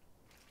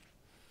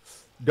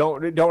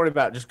 Don't worry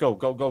about it. Just go.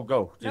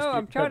 Just No,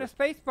 I'm trying to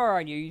spacebar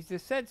on you. You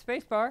just said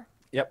spacebar.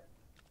 Yep.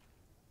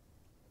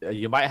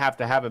 You might have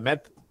to have a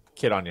med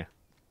kit on you.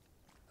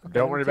 Okay,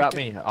 Don't worry about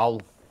me.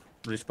 I'll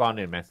respawn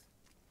in, man.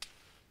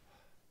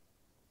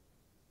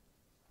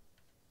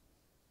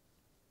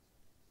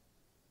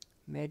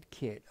 Med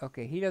kit.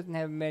 Okay, he doesn't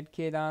have a med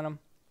kit on him.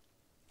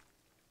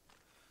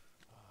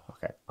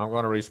 Okay, I'm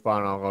going to respawn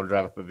and I'm going to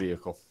drive up a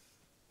vehicle.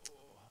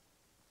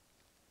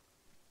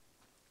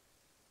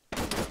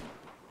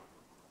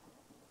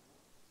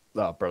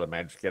 Oh, brother,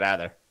 man, just get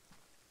out of there.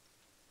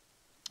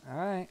 All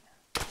right.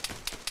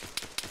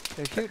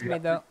 They're shooting me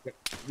though.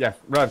 Yeah,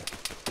 run.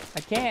 I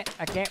can't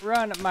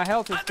run. My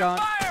health is gone.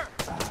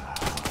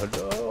 Oh,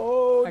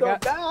 no,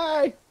 don't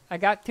die. I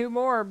got 2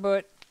 more,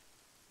 but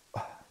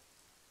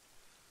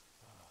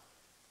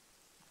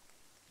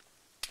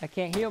I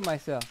can't heal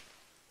myself.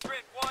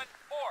 Grid 1, 4,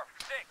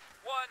 6,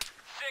 1, 6,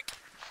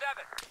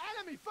 7.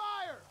 Enemy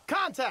fire!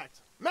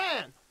 Contact!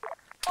 Man!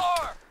 4,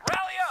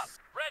 rally up.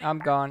 Ready. I'm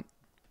gone.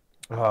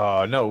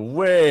 Oh, no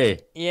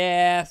way.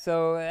 Yeah,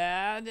 so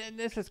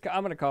this is.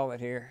 I'm gonna call it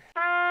here.